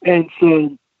 Right. And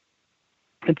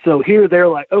so here they're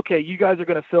like, okay, you guys are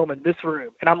going to film in this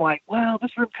room. And I'm like, well,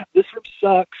 this room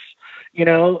sucks,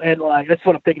 and like, that's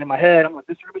what I'm thinking in my head. I'm like,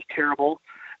 this room is terrible,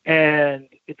 and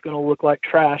it's going to look like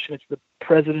trash. And it's the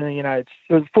president of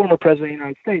the former president of the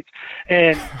United States.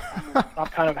 And I'm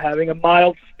kind of having a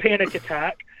mild panic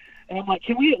attack. And I'm like,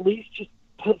 can we at least just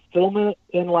film it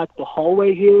in like the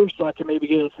hallway here so I can maybe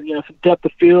get some depth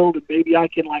of field, and maybe I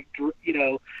can like,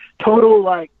 total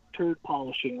like turd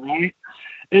polishing. Right.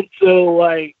 And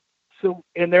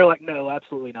and they're like, no,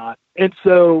 absolutely not. And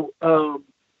so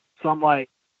I'm like,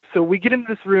 so we get into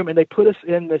this room, and they put us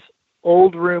in this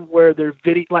old room where they're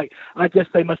video, like, I guess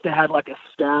they must have had like a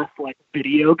staff, like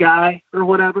video guy or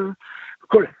whatever. Of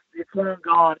course, it's long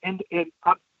gone. And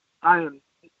I am,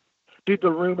 dude,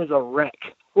 the room is a wreck,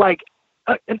 like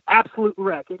an absolute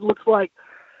wreck. It looks like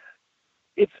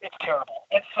it's terrible.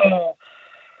 And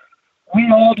we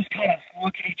all just kind of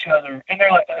look at each other, and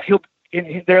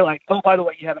they're like, oh, by the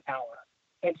way, you have an hour.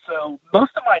 And so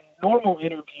most of my normal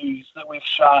interviews that we've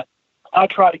shot, I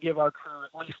try to give our crew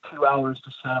at least 2 hours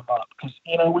to set them up because,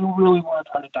 we really want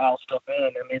to try to dial stuff in. I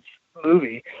mean, it's a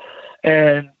movie.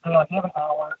 And they're like, you have an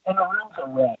hour, and the rooms are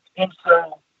wrecked. And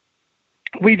so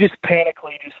we just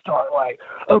panically just start like,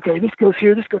 okay, this goes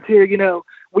here, this goes here.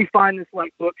 We find this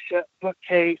like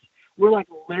bookcase. We're like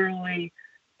literally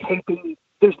taping.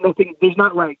 There's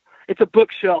not like, it's a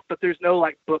bookshelf, but there's no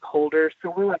like book holder.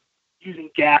 So we're like using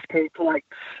gas tape to like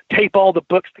tape all the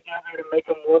books together to make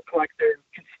them look like they're,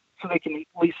 so they can at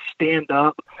least stand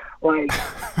up. Like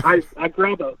I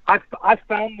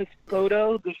found this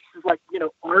photo. This is like,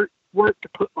 artwork to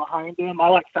put behind him. I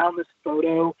like found this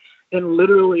photo and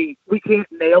literally we can't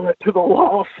nail it to the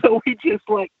wall. So we just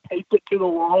like tape it to the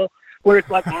wall where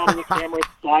it's like out of the camera's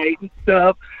sight and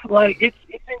stuff. Like it's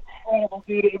incredible,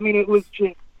 dude. I mean, it was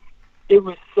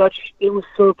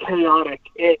so chaotic.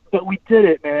 But we did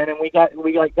it, man. And we got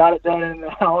it done in an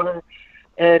hour.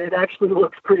 And it actually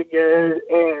looks pretty good,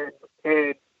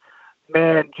 and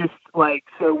man, just like,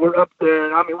 so we're up there,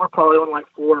 and I mean, we're probably on like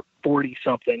 440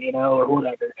 something, or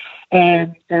whatever,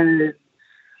 and then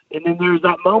there's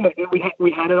that moment, and we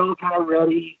had it all kind of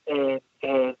ready, and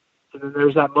then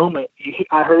there's that moment.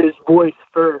 I heard his voice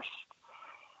first,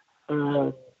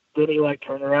 then he like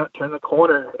turned the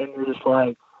corner, and you're just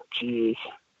like, geez,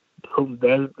 those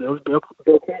Bill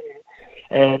Clinton,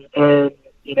 and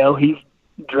he's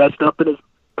dressed up in his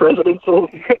presidential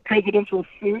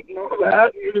suit and all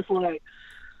that. You're just like,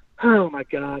 oh my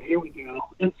God, here we go.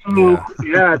 And so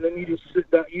then you just sit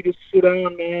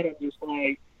down, man, and just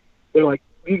like, they're like,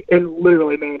 and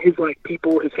literally, man, his like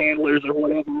people, his handlers or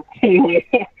whatever.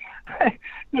 I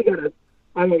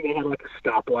think they had like a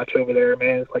stopwatch over there,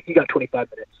 man. It's like, you got 25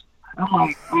 minutes. I'm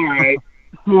like, all right.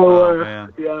 So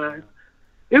yeah,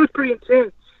 it was pretty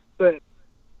intense, but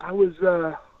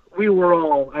we were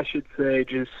all, I should say,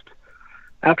 just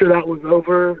after that was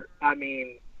over, I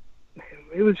mean,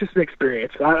 it was just an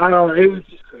experience. I don't know, it was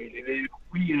just crazy, dude.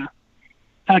 We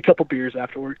had a couple beers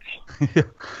afterwards. I feel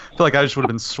like I just would have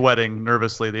been sweating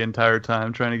nervously the entire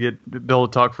time trying to get Bill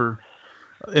to talk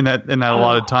in that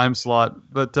allotted time slot.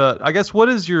 But I guess, what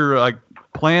is your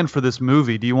plan for this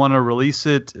movie? Do you want to release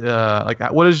it?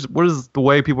 What is the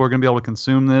way people are going to be able to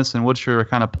consume this, and what's your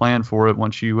kind of plan for it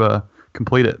once you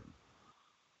complete it?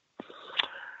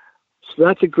 So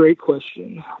that's a great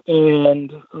question.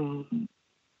 And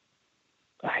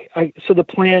so the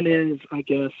plan is, I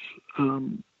guess,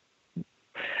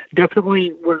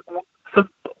 definitely so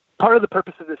part of the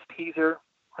purpose of this teaser,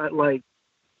 I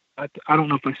don't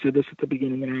know if I said this at the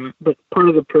beginning or not, but part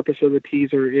of the purpose of the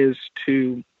teaser is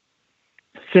to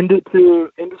send it to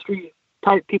industry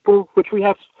type people, which we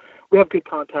have good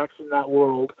contacts in that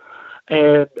world.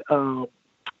 And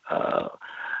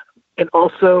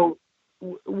also,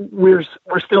 we're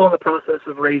still in the process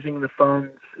of raising the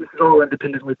funds. This is all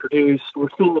independently produced.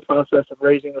 We're still in the process of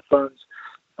raising the funds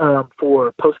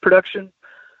for post-production.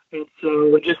 And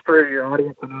so, just for your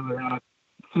audience, I know they're not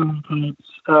film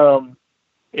types,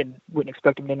 and wouldn't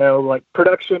expect them to know, like,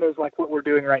 production is like what we're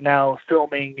doing right now,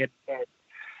 filming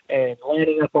and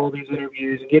lining up all these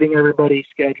interviews and getting everybody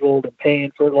scheduled and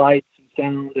paying for lights and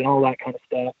sound and all that kind of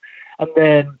stuff. And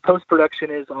then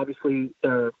post-production is obviously,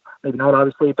 maybe not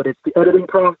obviously, but it's the editing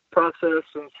process.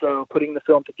 And so putting the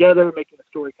film together, making the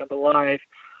story come to life,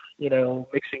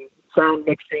 sound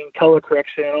mixing, color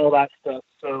correction, all that stuff.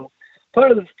 So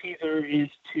part of this teaser is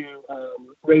to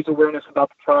raise awareness about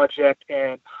the project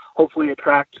and hopefully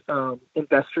attract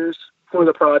investors for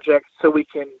the project so we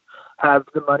can have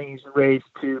the monies raised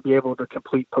to be able to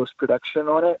complete post-production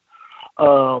on it.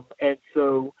 If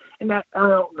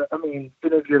any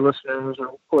of your listeners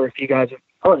or if you guys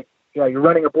you're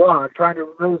running a blog, trying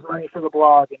to raise money for the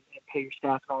blog and pay your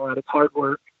staff and all that, it's hard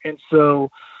work. And so,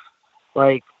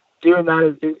 like, doing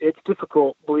that it's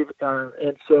difficult, believe it or not.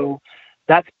 And so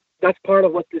that's part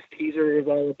of what this teaser is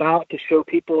all about, to show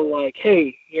people, like,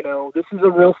 hey, this is a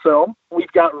real film.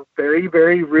 We've got very,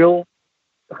 very real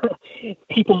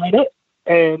people in it,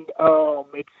 and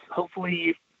it's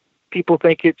hopefully people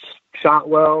think it's shot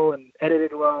well and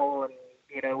edited well,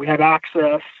 and we have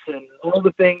access and all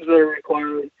the things that are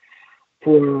required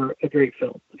for a great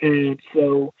film. And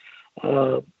so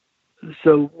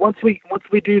once we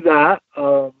do that,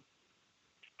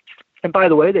 and by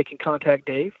the way, they can contact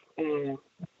Dave, and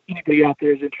anybody out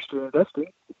there is interested in investing,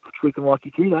 which we can walk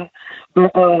you through that.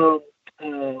 But go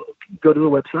to the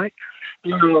website.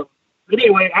 But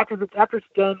anyway, after it's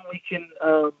done, we can,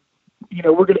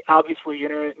 we're going to obviously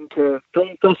enter it into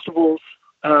film festivals,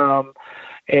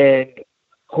 and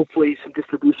hopefully some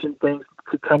distribution things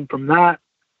could come from that.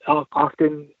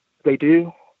 Often they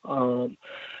do. And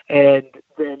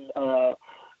then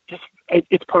just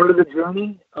it's part of the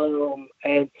journey.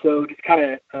 And so just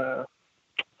kind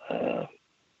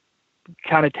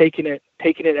of taking it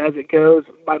as it goes.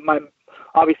 My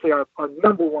obviously our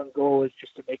number one goal is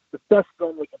just to make the best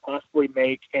film we can possibly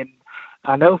make. And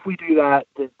I know if we do that,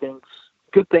 then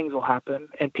good things will happen,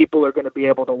 and people are going to be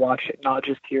able to watch it, not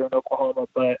just here in Oklahoma,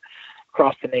 but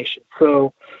across the nation.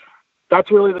 So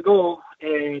that's really the goal.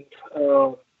 And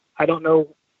I don't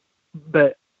know,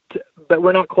 but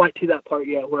we're not quite to that part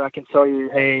yet where I can tell you,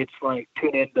 hey, it's like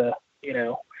tune into,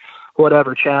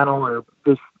 whatever channel or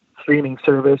this streaming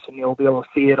service and you'll be able to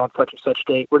see it on such and such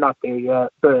date. We're not there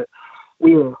yet, but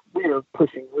we are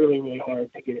pushing really, really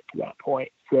hard to get it to that point.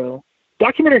 So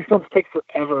documentary films take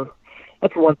forever.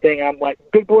 That's one thing. I'm like,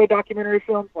 big boy documentary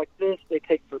films like this, they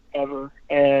take forever.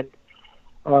 And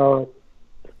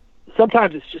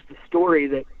sometimes it's just the story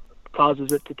that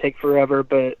causes it to take forever.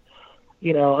 But,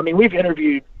 we've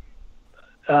interviewed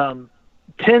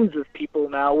tens of people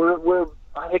now.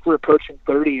 I think we're approaching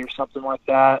 30 or something like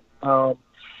that.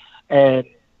 And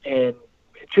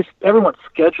it's just everyone's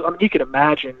schedule. You can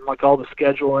imagine like all the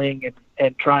scheduling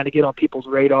and trying to get on people's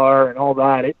radar and all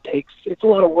that. It's a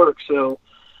lot of work. So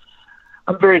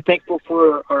I'm very thankful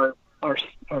for our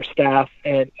staff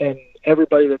and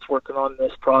everybody that's working on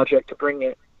this project to bring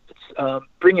it to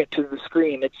the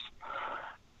screen.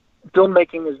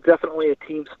 Filmmaking is definitely a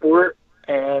team sport,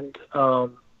 and I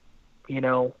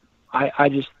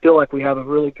just feel like we have a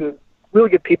really good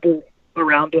people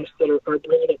around us that are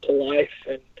bringing it to life,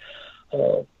 and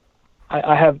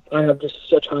I have just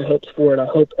such high hopes for it. I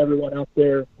hope everyone out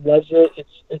there loves it.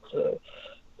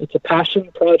 It's a passion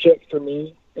project for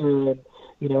me, and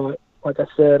like I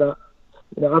said,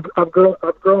 I've grown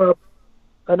up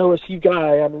an OSU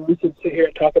guy. We could sit here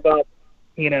and talk about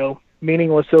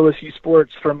meaningless OSU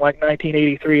sports from like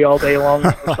 1983 all day long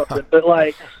or something, but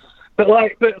I'm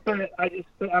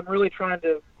really trying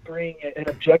to bring an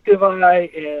objective eye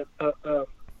and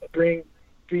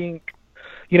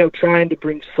trying to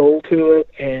bring soul to it,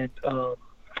 and I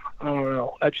don't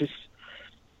know. I just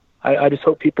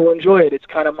hope people enjoy it. It's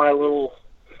kind of my little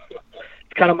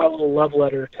love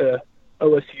letter to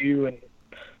OSU and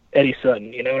Eddie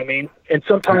Sutton. You know what I mean? And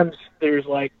sometimes there's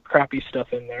like crappy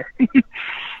stuff in there.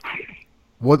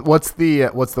 What's the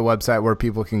website where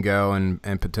people can go and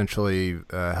potentially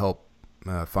help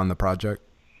fund the project?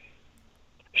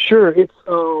 Sure, it's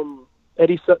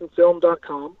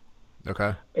EddieSuttonFilm.com.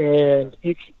 Okay. And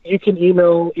you can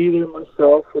email either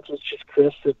myself, which is just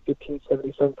Chris at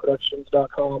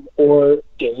 1577productions.com, or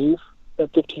Dave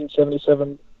at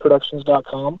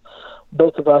 1577productions.com.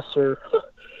 Both of us are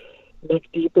neck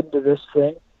deep into this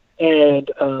thing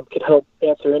and can help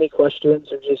answer any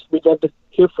questions, or we'd love to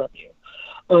hear from you.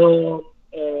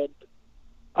 And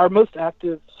our most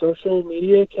active social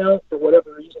media account, for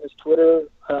whatever reason, is Twitter.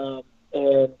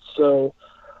 And so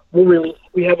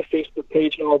we have a Facebook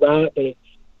page and all that, but it's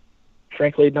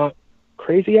frankly not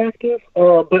crazy active.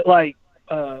 But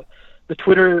the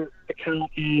Twitter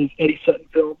account is Eddie Sutton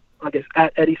Film, I guess,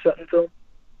 at Eddie Sutton Film.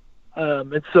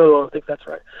 And so I think that's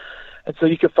right. And so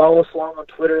you can follow us along on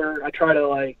Twitter.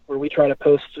 We try to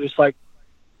post just like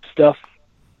stuff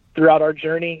throughout our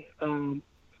journey.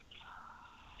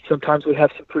 Sometimes we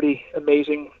have some pretty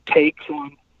amazing takes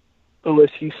on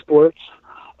OSU sports.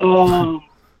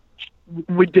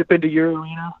 We dip into your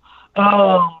arena.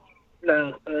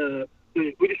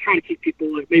 We just try to keep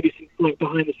people like maybe some like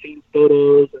behind the scenes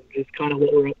photos and just kind of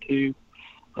what we're up to.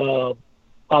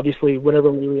 Obviously,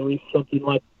 whenever we release something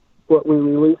like what we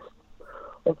released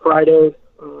on Friday,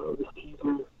 this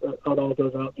teaser, that all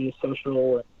goes out via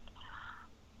social. And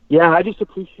yeah, I just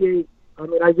appreciate.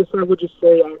 I guess I would just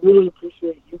say I really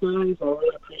appreciate you guys. I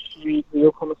really appreciate the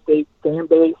Oklahoma State fan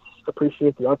base.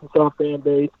 Appreciate the Arkansas fan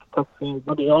base, Kentucky fans.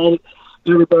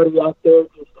 Everybody out there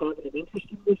just having an interest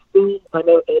in this film. I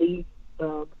know Eddie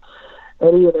and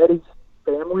Eddie's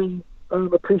family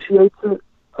appreciates it,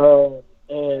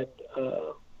 and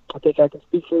I think I can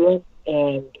speak for them.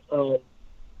 And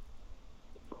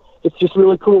it's just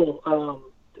really cool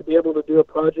to be able to do a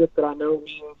project that I know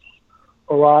means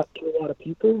a lot to a lot of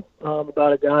people,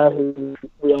 about a guy who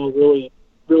we all really,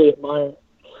 really admire.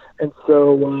 And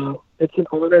so it's an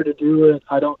honor to do it.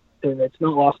 And it's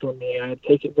not lost on me. I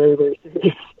take it very, very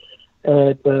serious.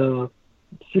 And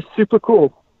it's just super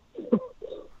cool.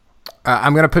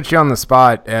 I'm going to put you on the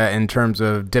spot in terms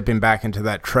of dipping back into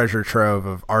that treasure trove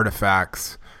of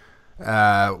artifacts.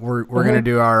 We're gonna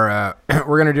do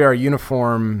our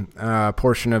uniform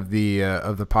portion of the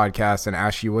podcast and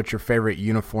ask you what your favorite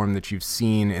uniform that you've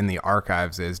seen in the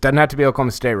archives is. Doesn't have to be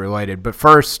Oklahoma State related, but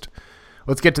first,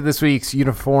 let's get to this week's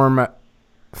uniform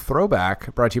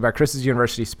throwback, brought to you by Chris's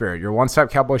University Spirit, your one-stop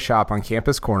cowboy shop on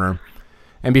Campus Corner,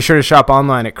 and be sure to shop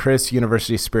online at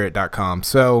chrisuniversityspirit.com.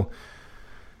 So.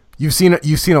 You've seen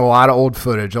a lot of old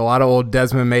footage, a lot of old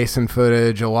Desmond Mason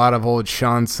footage, a lot of old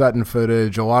Sean Sutton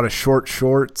footage, a lot of short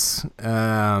shorts,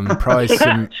 probably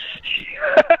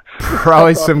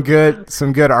some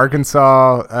good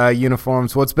Arkansas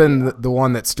uniforms. What's been the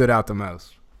one that stood out the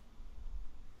most?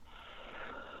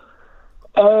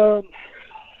 So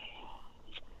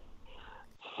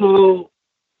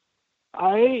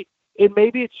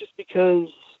maybe it's just because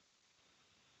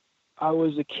I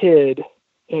was a kid.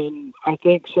 And I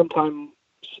think sometimes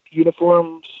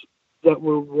uniforms that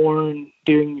were worn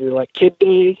during your like kid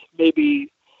days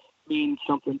maybe mean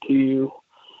something to you.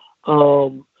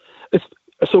 So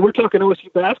we're talking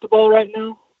OSU basketball right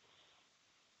now.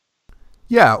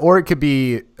 Yeah, or it could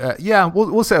be.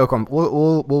 We'll say Oklahoma.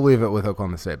 We'll leave it with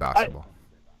Oklahoma State basketball.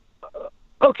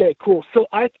 Okay, cool. So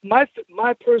my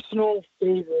personal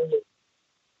favorite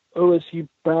OSU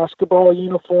basketball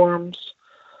uniforms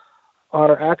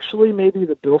are actually maybe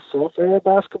the Bill Self era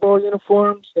basketball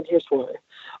uniforms, and here's why.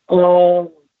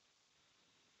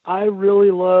 I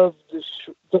really love this.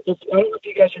 I don't know if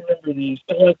you guys remember these,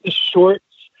 but like the shorts,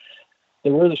 they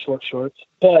were the short shorts,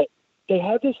 but they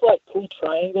had this like cool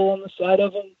triangle on the side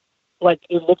of them. Like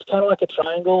it looked kind of like a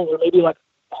triangle, or maybe like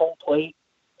home plate,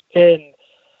 and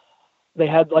they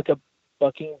had like a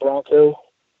bucking bronco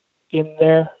in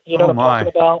there. You know what I'm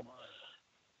talking about?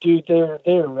 Dude, they're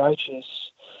righteous.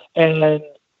 And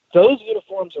those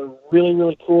uniforms are really,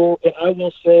 really cool. And I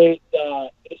will say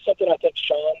that it's something I think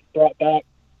Sean brought back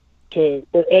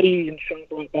or Eddie and Sean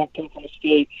brought back to Oklahoma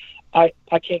State. I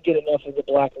can't get enough of the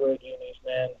black road unis,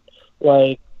 man.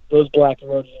 Like, those black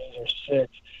road unis are sick.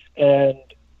 And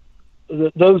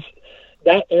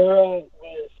that era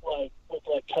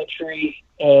with Country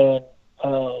and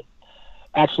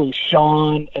actually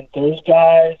Sean and those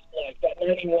guys, like that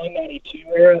 91, 92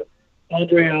 era,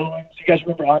 Andre Owens. You guys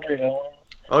remember Andre Owens?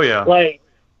 Oh, yeah. Like,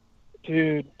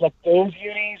 dude, like those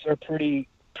unis are pretty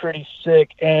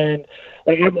sick. And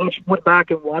like I went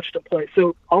back and watched them play.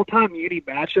 So all-time uni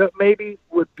matchup maybe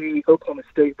would be Oklahoma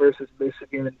State versus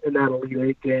Michigan in that Elite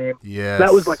Eight game. Yes.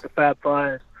 That was like the Fab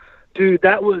Five. Dude,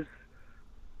 that was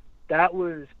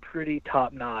pretty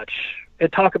top-notch.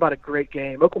 And talk about a great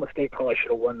game. Oklahoma State probably should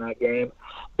have won that game.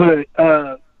 But,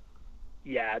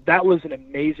 yeah, that was an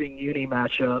amazing uni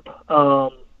matchup.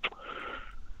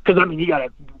 Because,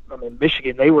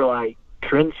 Michigan, they were like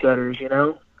trendsetters, you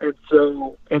know? And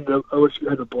so, and the OSU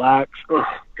had the blacks. Oh,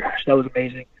 gosh, that was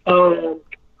amazing. You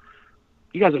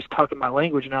guys are just talking my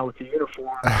language now with the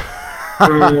uniform.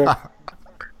 I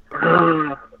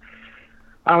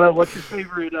don't know, what's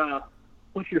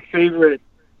your favorite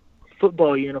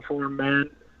football uniform, man?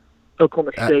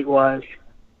 Oklahoma State-wise.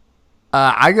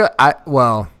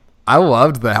 I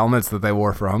loved the helmets that they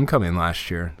wore for homecoming last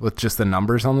year with just the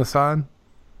numbers on the side.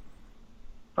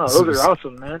 Oh, those are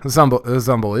awesome, man. It was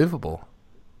unbelievable.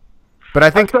 But I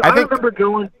remember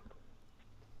going.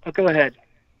 Oh, go ahead.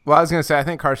 Well, I was going to say, I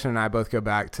think Carson and I both go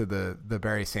back to the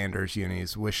Barry Sanders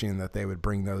unis, wishing that they would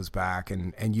bring those back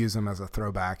and use them as a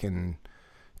throwback in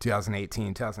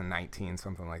 2018, 2019,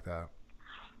 something like that.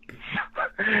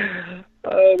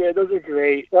 Oh man, those are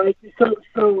great. Like, so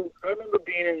I remember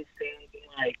being in the stands and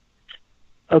like,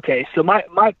 okay, so my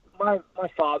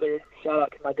father, shout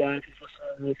out to my dad, who's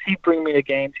listening to this, he'd bring me to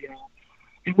games, you know,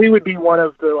 and we would be one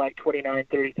of the like 29,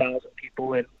 30,000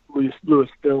 people in Lewis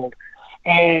Field,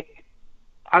 and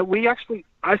I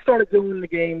started going to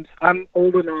games. I'm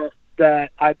old enough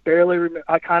that I barely remember.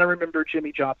 I kind of remember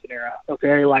Jimmy Johnson era.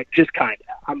 Okay, like just kind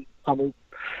of. I'm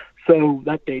so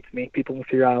that dates me. People can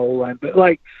figure out how old I am, but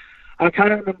like I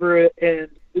kind of remember it. And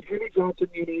the Jimmy Johnson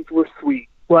unis were sweet,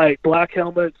 like black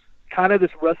helmets, kind of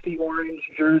this rusty orange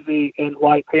jersey and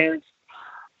white pants.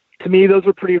 To me, those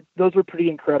were pretty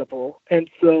incredible. And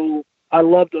so I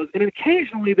loved those. And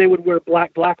occasionally they would wear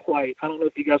black, white. I don't know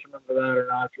if you guys remember that or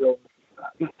not. If you're old enough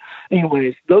for that.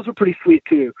 Anyways, those were pretty sweet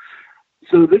too.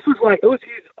 So this was like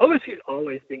OSU's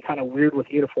always been kind of weird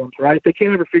with uniforms, right? They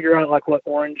can't ever figure out like what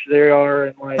orange they are,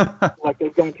 and like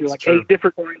they've gone through like 8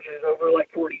 different oranges over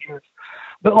like 40 years.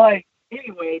 But like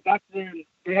anyway, back then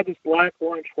they had this black,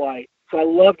 orange, white. So I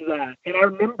loved that. And I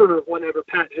remember whenever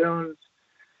Pat Jones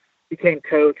became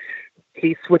coach,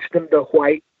 he switched them to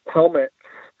white helmets.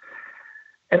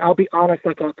 And I'll be honest,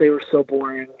 I thought they were so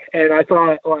boring. And I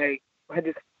thought like I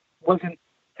just wasn't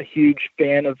a huge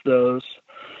fan of those.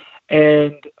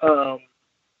 And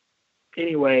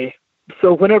anyway,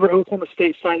 so whenever Oklahoma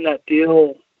State signed that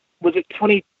deal, was it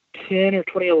 2010 or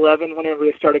 2011 whenever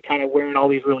they started kind of wearing all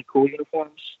these really cool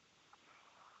uniforms?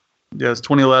 Yeah, it's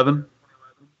 2011.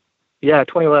 Yeah,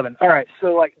 2011. All right,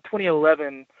 so like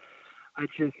 2011,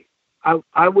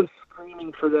 I was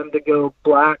screaming for them to go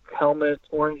black helmet,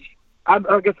 orange. I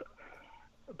guess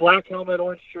black helmet,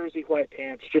 orange jersey, white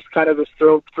pants. Just kind of a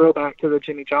throwback to the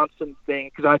Jimmy Johnson thing,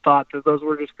 because I thought that those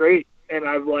were just great. And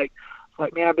I'm like,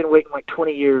 man, I've been waiting like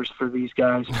 20 years for these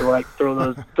guys to like throw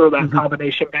that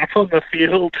combination back on the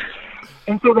field.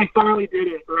 And so they finally did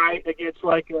it, right, against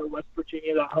like West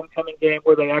Virginia, that homecoming game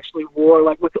where they actually wore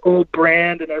like with the old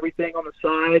brand and everything on the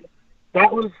side.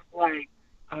 That was like,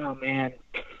 oh man,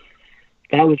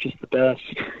 that was just the best.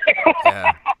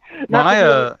 Yeah.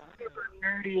 Not super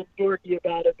nerdy and dorky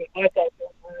about it, but I thought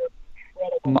that was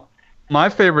incredible. My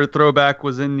favorite throwback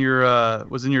was in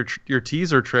your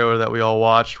teaser trailer that we all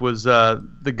watched. Was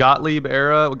the Gottlieb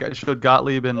era. We showed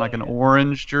Gottlieb in like an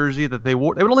orange jersey that they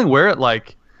wore. They would only wear it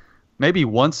like maybe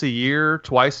once a year,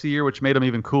 twice a year, which made them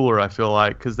even cooler. I feel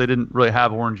like, because they didn't really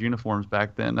have orange uniforms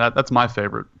back then. That's my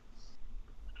favorite.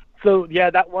 So yeah,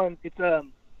 that one. It's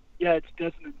Desmond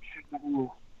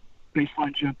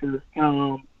baseline jumper.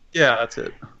 Yeah, that's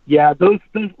it. Yeah, those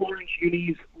orange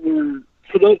unis were.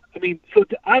 So those,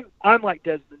 I'm like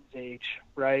Desmond's age,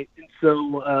 right? And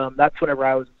so that's whenever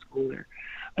I was in school there.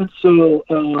 And so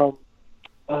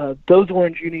those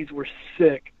orange unis were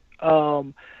sick.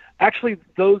 Actually,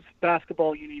 those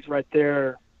basketball unis right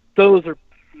there, that's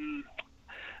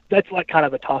like kind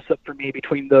of a toss-up for me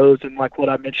between those and like what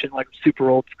I mentioned, like super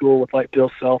old school with like Bill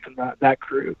Self and that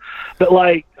crew. But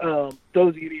like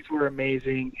those unis were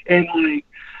amazing. And like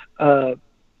I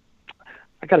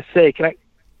gotta say,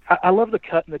 I love the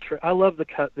cut in I love the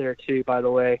cut there too, by the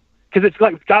way, because it's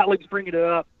like Gottlieb's bringing it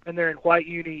up and they're in white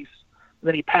unis, and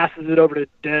then he passes it over to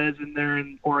Dez and they're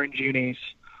in orange unis.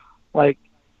 Like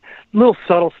little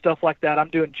subtle stuff like that, I'm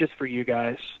doing just for you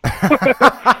guys.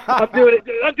 I'm doing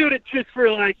it just for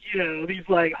like these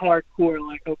like hardcore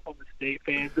like Oklahoma State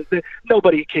fans.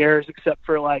 Nobody cares except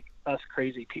for like us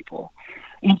crazy people.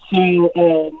 And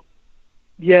so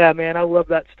yeah, man, I love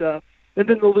that stuff. And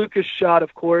then the Lucas shot,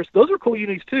 of course. Those are cool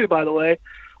unis too, by the way.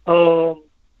 Were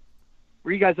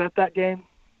you guys at that game?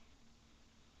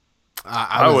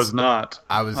 I was not.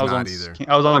 I was not either.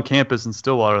 I was on campus in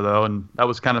Stillwater though, and that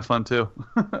was kind of fun too.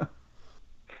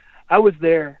 I was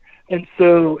there, and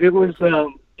so it was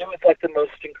like the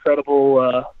most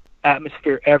incredible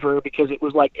atmosphere ever, because it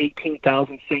was like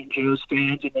 18,000 St. Joe's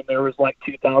fans, and then there was like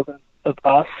 2,000 of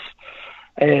us,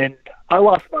 and I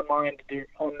lost my mind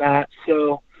on that.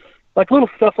 So. Like little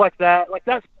stuff like that, like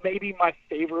that's maybe my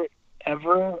favorite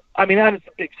ever. I mean, that is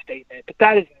a big statement, but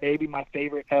that is maybe my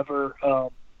favorite ever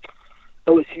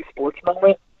OSU sports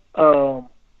moment.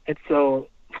 And so,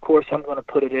 of course, I'm going to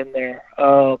put it in there.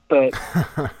 But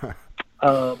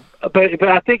I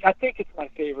think it's my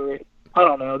favorite. I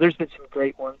don't know. There's been some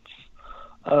great ones.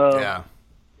 Yeah.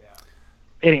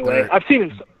 Anyway, I've seen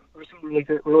some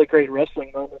really great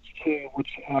wrestling moments too, which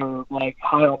are like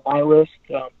high on my list.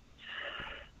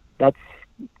 That's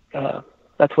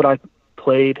what I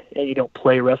played, and you don't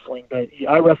play wrestling, but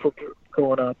I wrestled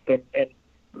growing up, and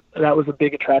that was a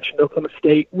big attraction to Oklahoma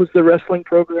State, was the wrestling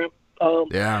program.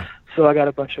 Yeah. So I got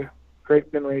a bunch of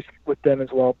great memories with them as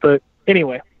well. But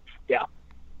anyway, yeah.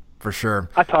 For sure.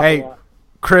 I talk a lot.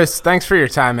 Chris, thanks for your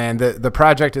time, man. The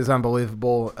project is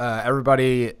unbelievable.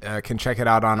 Everybody can check it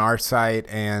out on our site,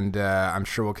 and I'm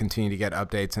sure we'll continue to get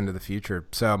updates into the future.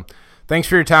 So thanks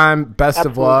for your time. Best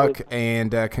Absolutely. of luck,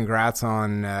 and congrats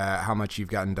on how much you've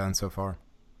gotten done so far.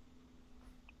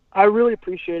 I really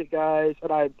appreciate it, guys.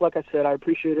 And like I said, I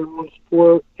appreciate everyone's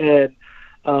support, and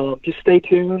just stay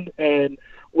tuned. And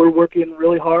we're working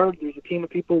really hard. There's a team of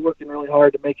people working really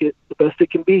hard to make it the best it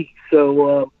can be.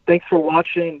 So thanks for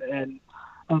watching, and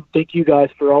thank you guys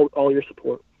for all your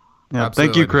support. Yeah,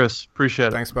 absolutely. Thank you, Chris. Appreciate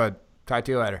it. Thanks, bud. Talk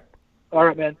to you later. All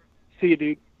right, man. See you,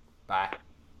 dude. Bye.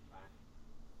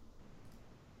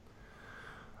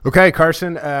 Okay,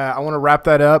 Carson, I want to wrap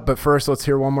that up, but first let's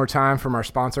hear one more time from our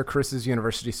sponsor, Chris's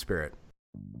University Spirit.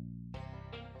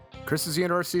 Chris's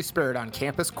University Spirit on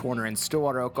Campus Corner in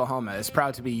Stillwater, Oklahoma is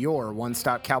proud to be your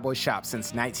one-stop cowboy shop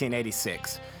since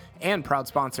 1986 and proud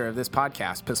sponsor of this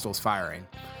podcast, Pistols Firing.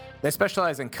 They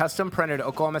specialize in custom-printed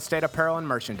Oklahoma State apparel and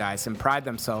merchandise and pride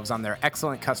themselves on their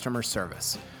excellent customer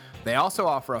service. They also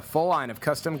offer a full line of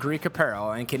custom Greek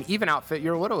apparel and can even outfit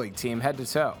your Little League team head to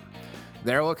toe.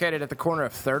 They're located at the corner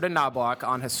of 3rd and Knobloch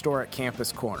on historic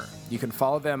Campus Corner. You can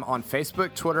follow them on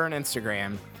Facebook, Twitter, and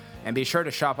Instagram And be sure to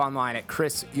shop online at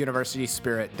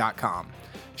chrisuniversityspirit.com.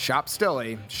 Shop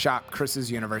Stilly, shop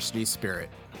Chris's University Spirit.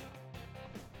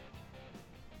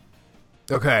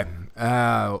 Okay,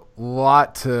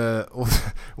 lot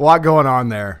going on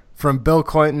there. From Bill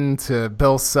Clinton to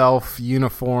Bill Self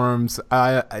uniforms,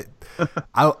 I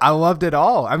loved it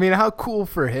all. I mean, how cool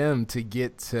for him to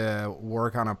get to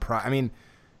work on I mean,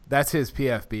 that's his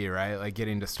PFB, right? Like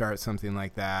getting to start something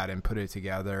like that and put it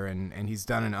together, and he's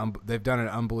done they've done an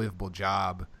unbelievable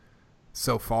job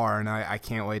so far, and I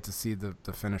can't wait to see the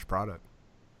finished product.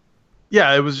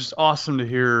 Yeah, it was just awesome to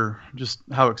hear just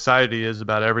how excited he is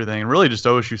about everything, and really just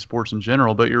OSU sports in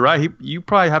general. But you're right, you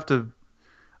probably have to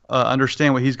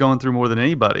understand what he's going through more than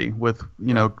anybody with,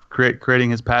 creating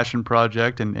his passion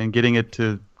project and getting it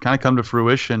to kind of come to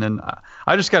fruition. And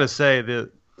I just got to say that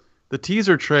the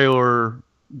teaser trailer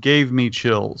gave me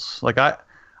chills. Like I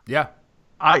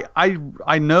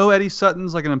know Eddie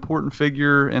Sutton's like an important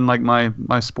figure in like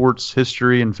my sports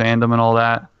history and fandom and all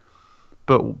that,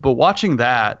 but watching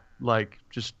that, like,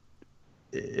 just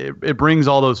it brings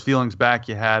all those feelings back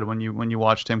you had when you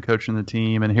watched him coaching the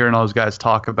team and hearing all those guys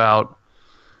talk about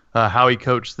how he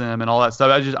coached them and all that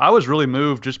stuff. I was really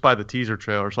moved just by the teaser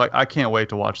trailer. So I can't wait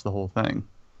to watch the whole thing.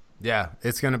 Yeah,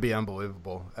 it's going to be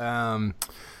unbelievable.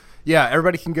 Yeah,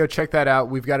 everybody can go check that out.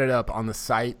 We've got it up on the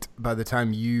site by the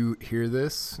time you hear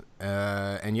this.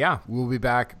 And yeah, we'll be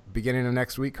back beginning of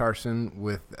next week, Carson,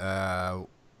 with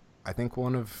I think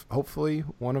hopefully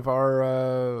one of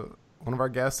our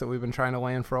guests that we've been trying to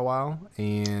land for a while,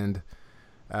 and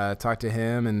talk to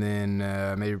him, and then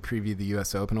maybe preview the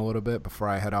U.S. Open a little bit before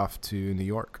I head off to New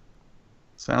York.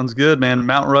 Sounds good, man.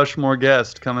 Mount Rushmore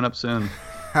guest coming up soon.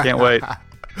 Can't wait.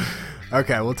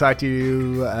 Okay, we'll talk to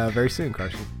you very soon,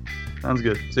 Carson. Sounds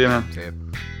good. See you, man. See you.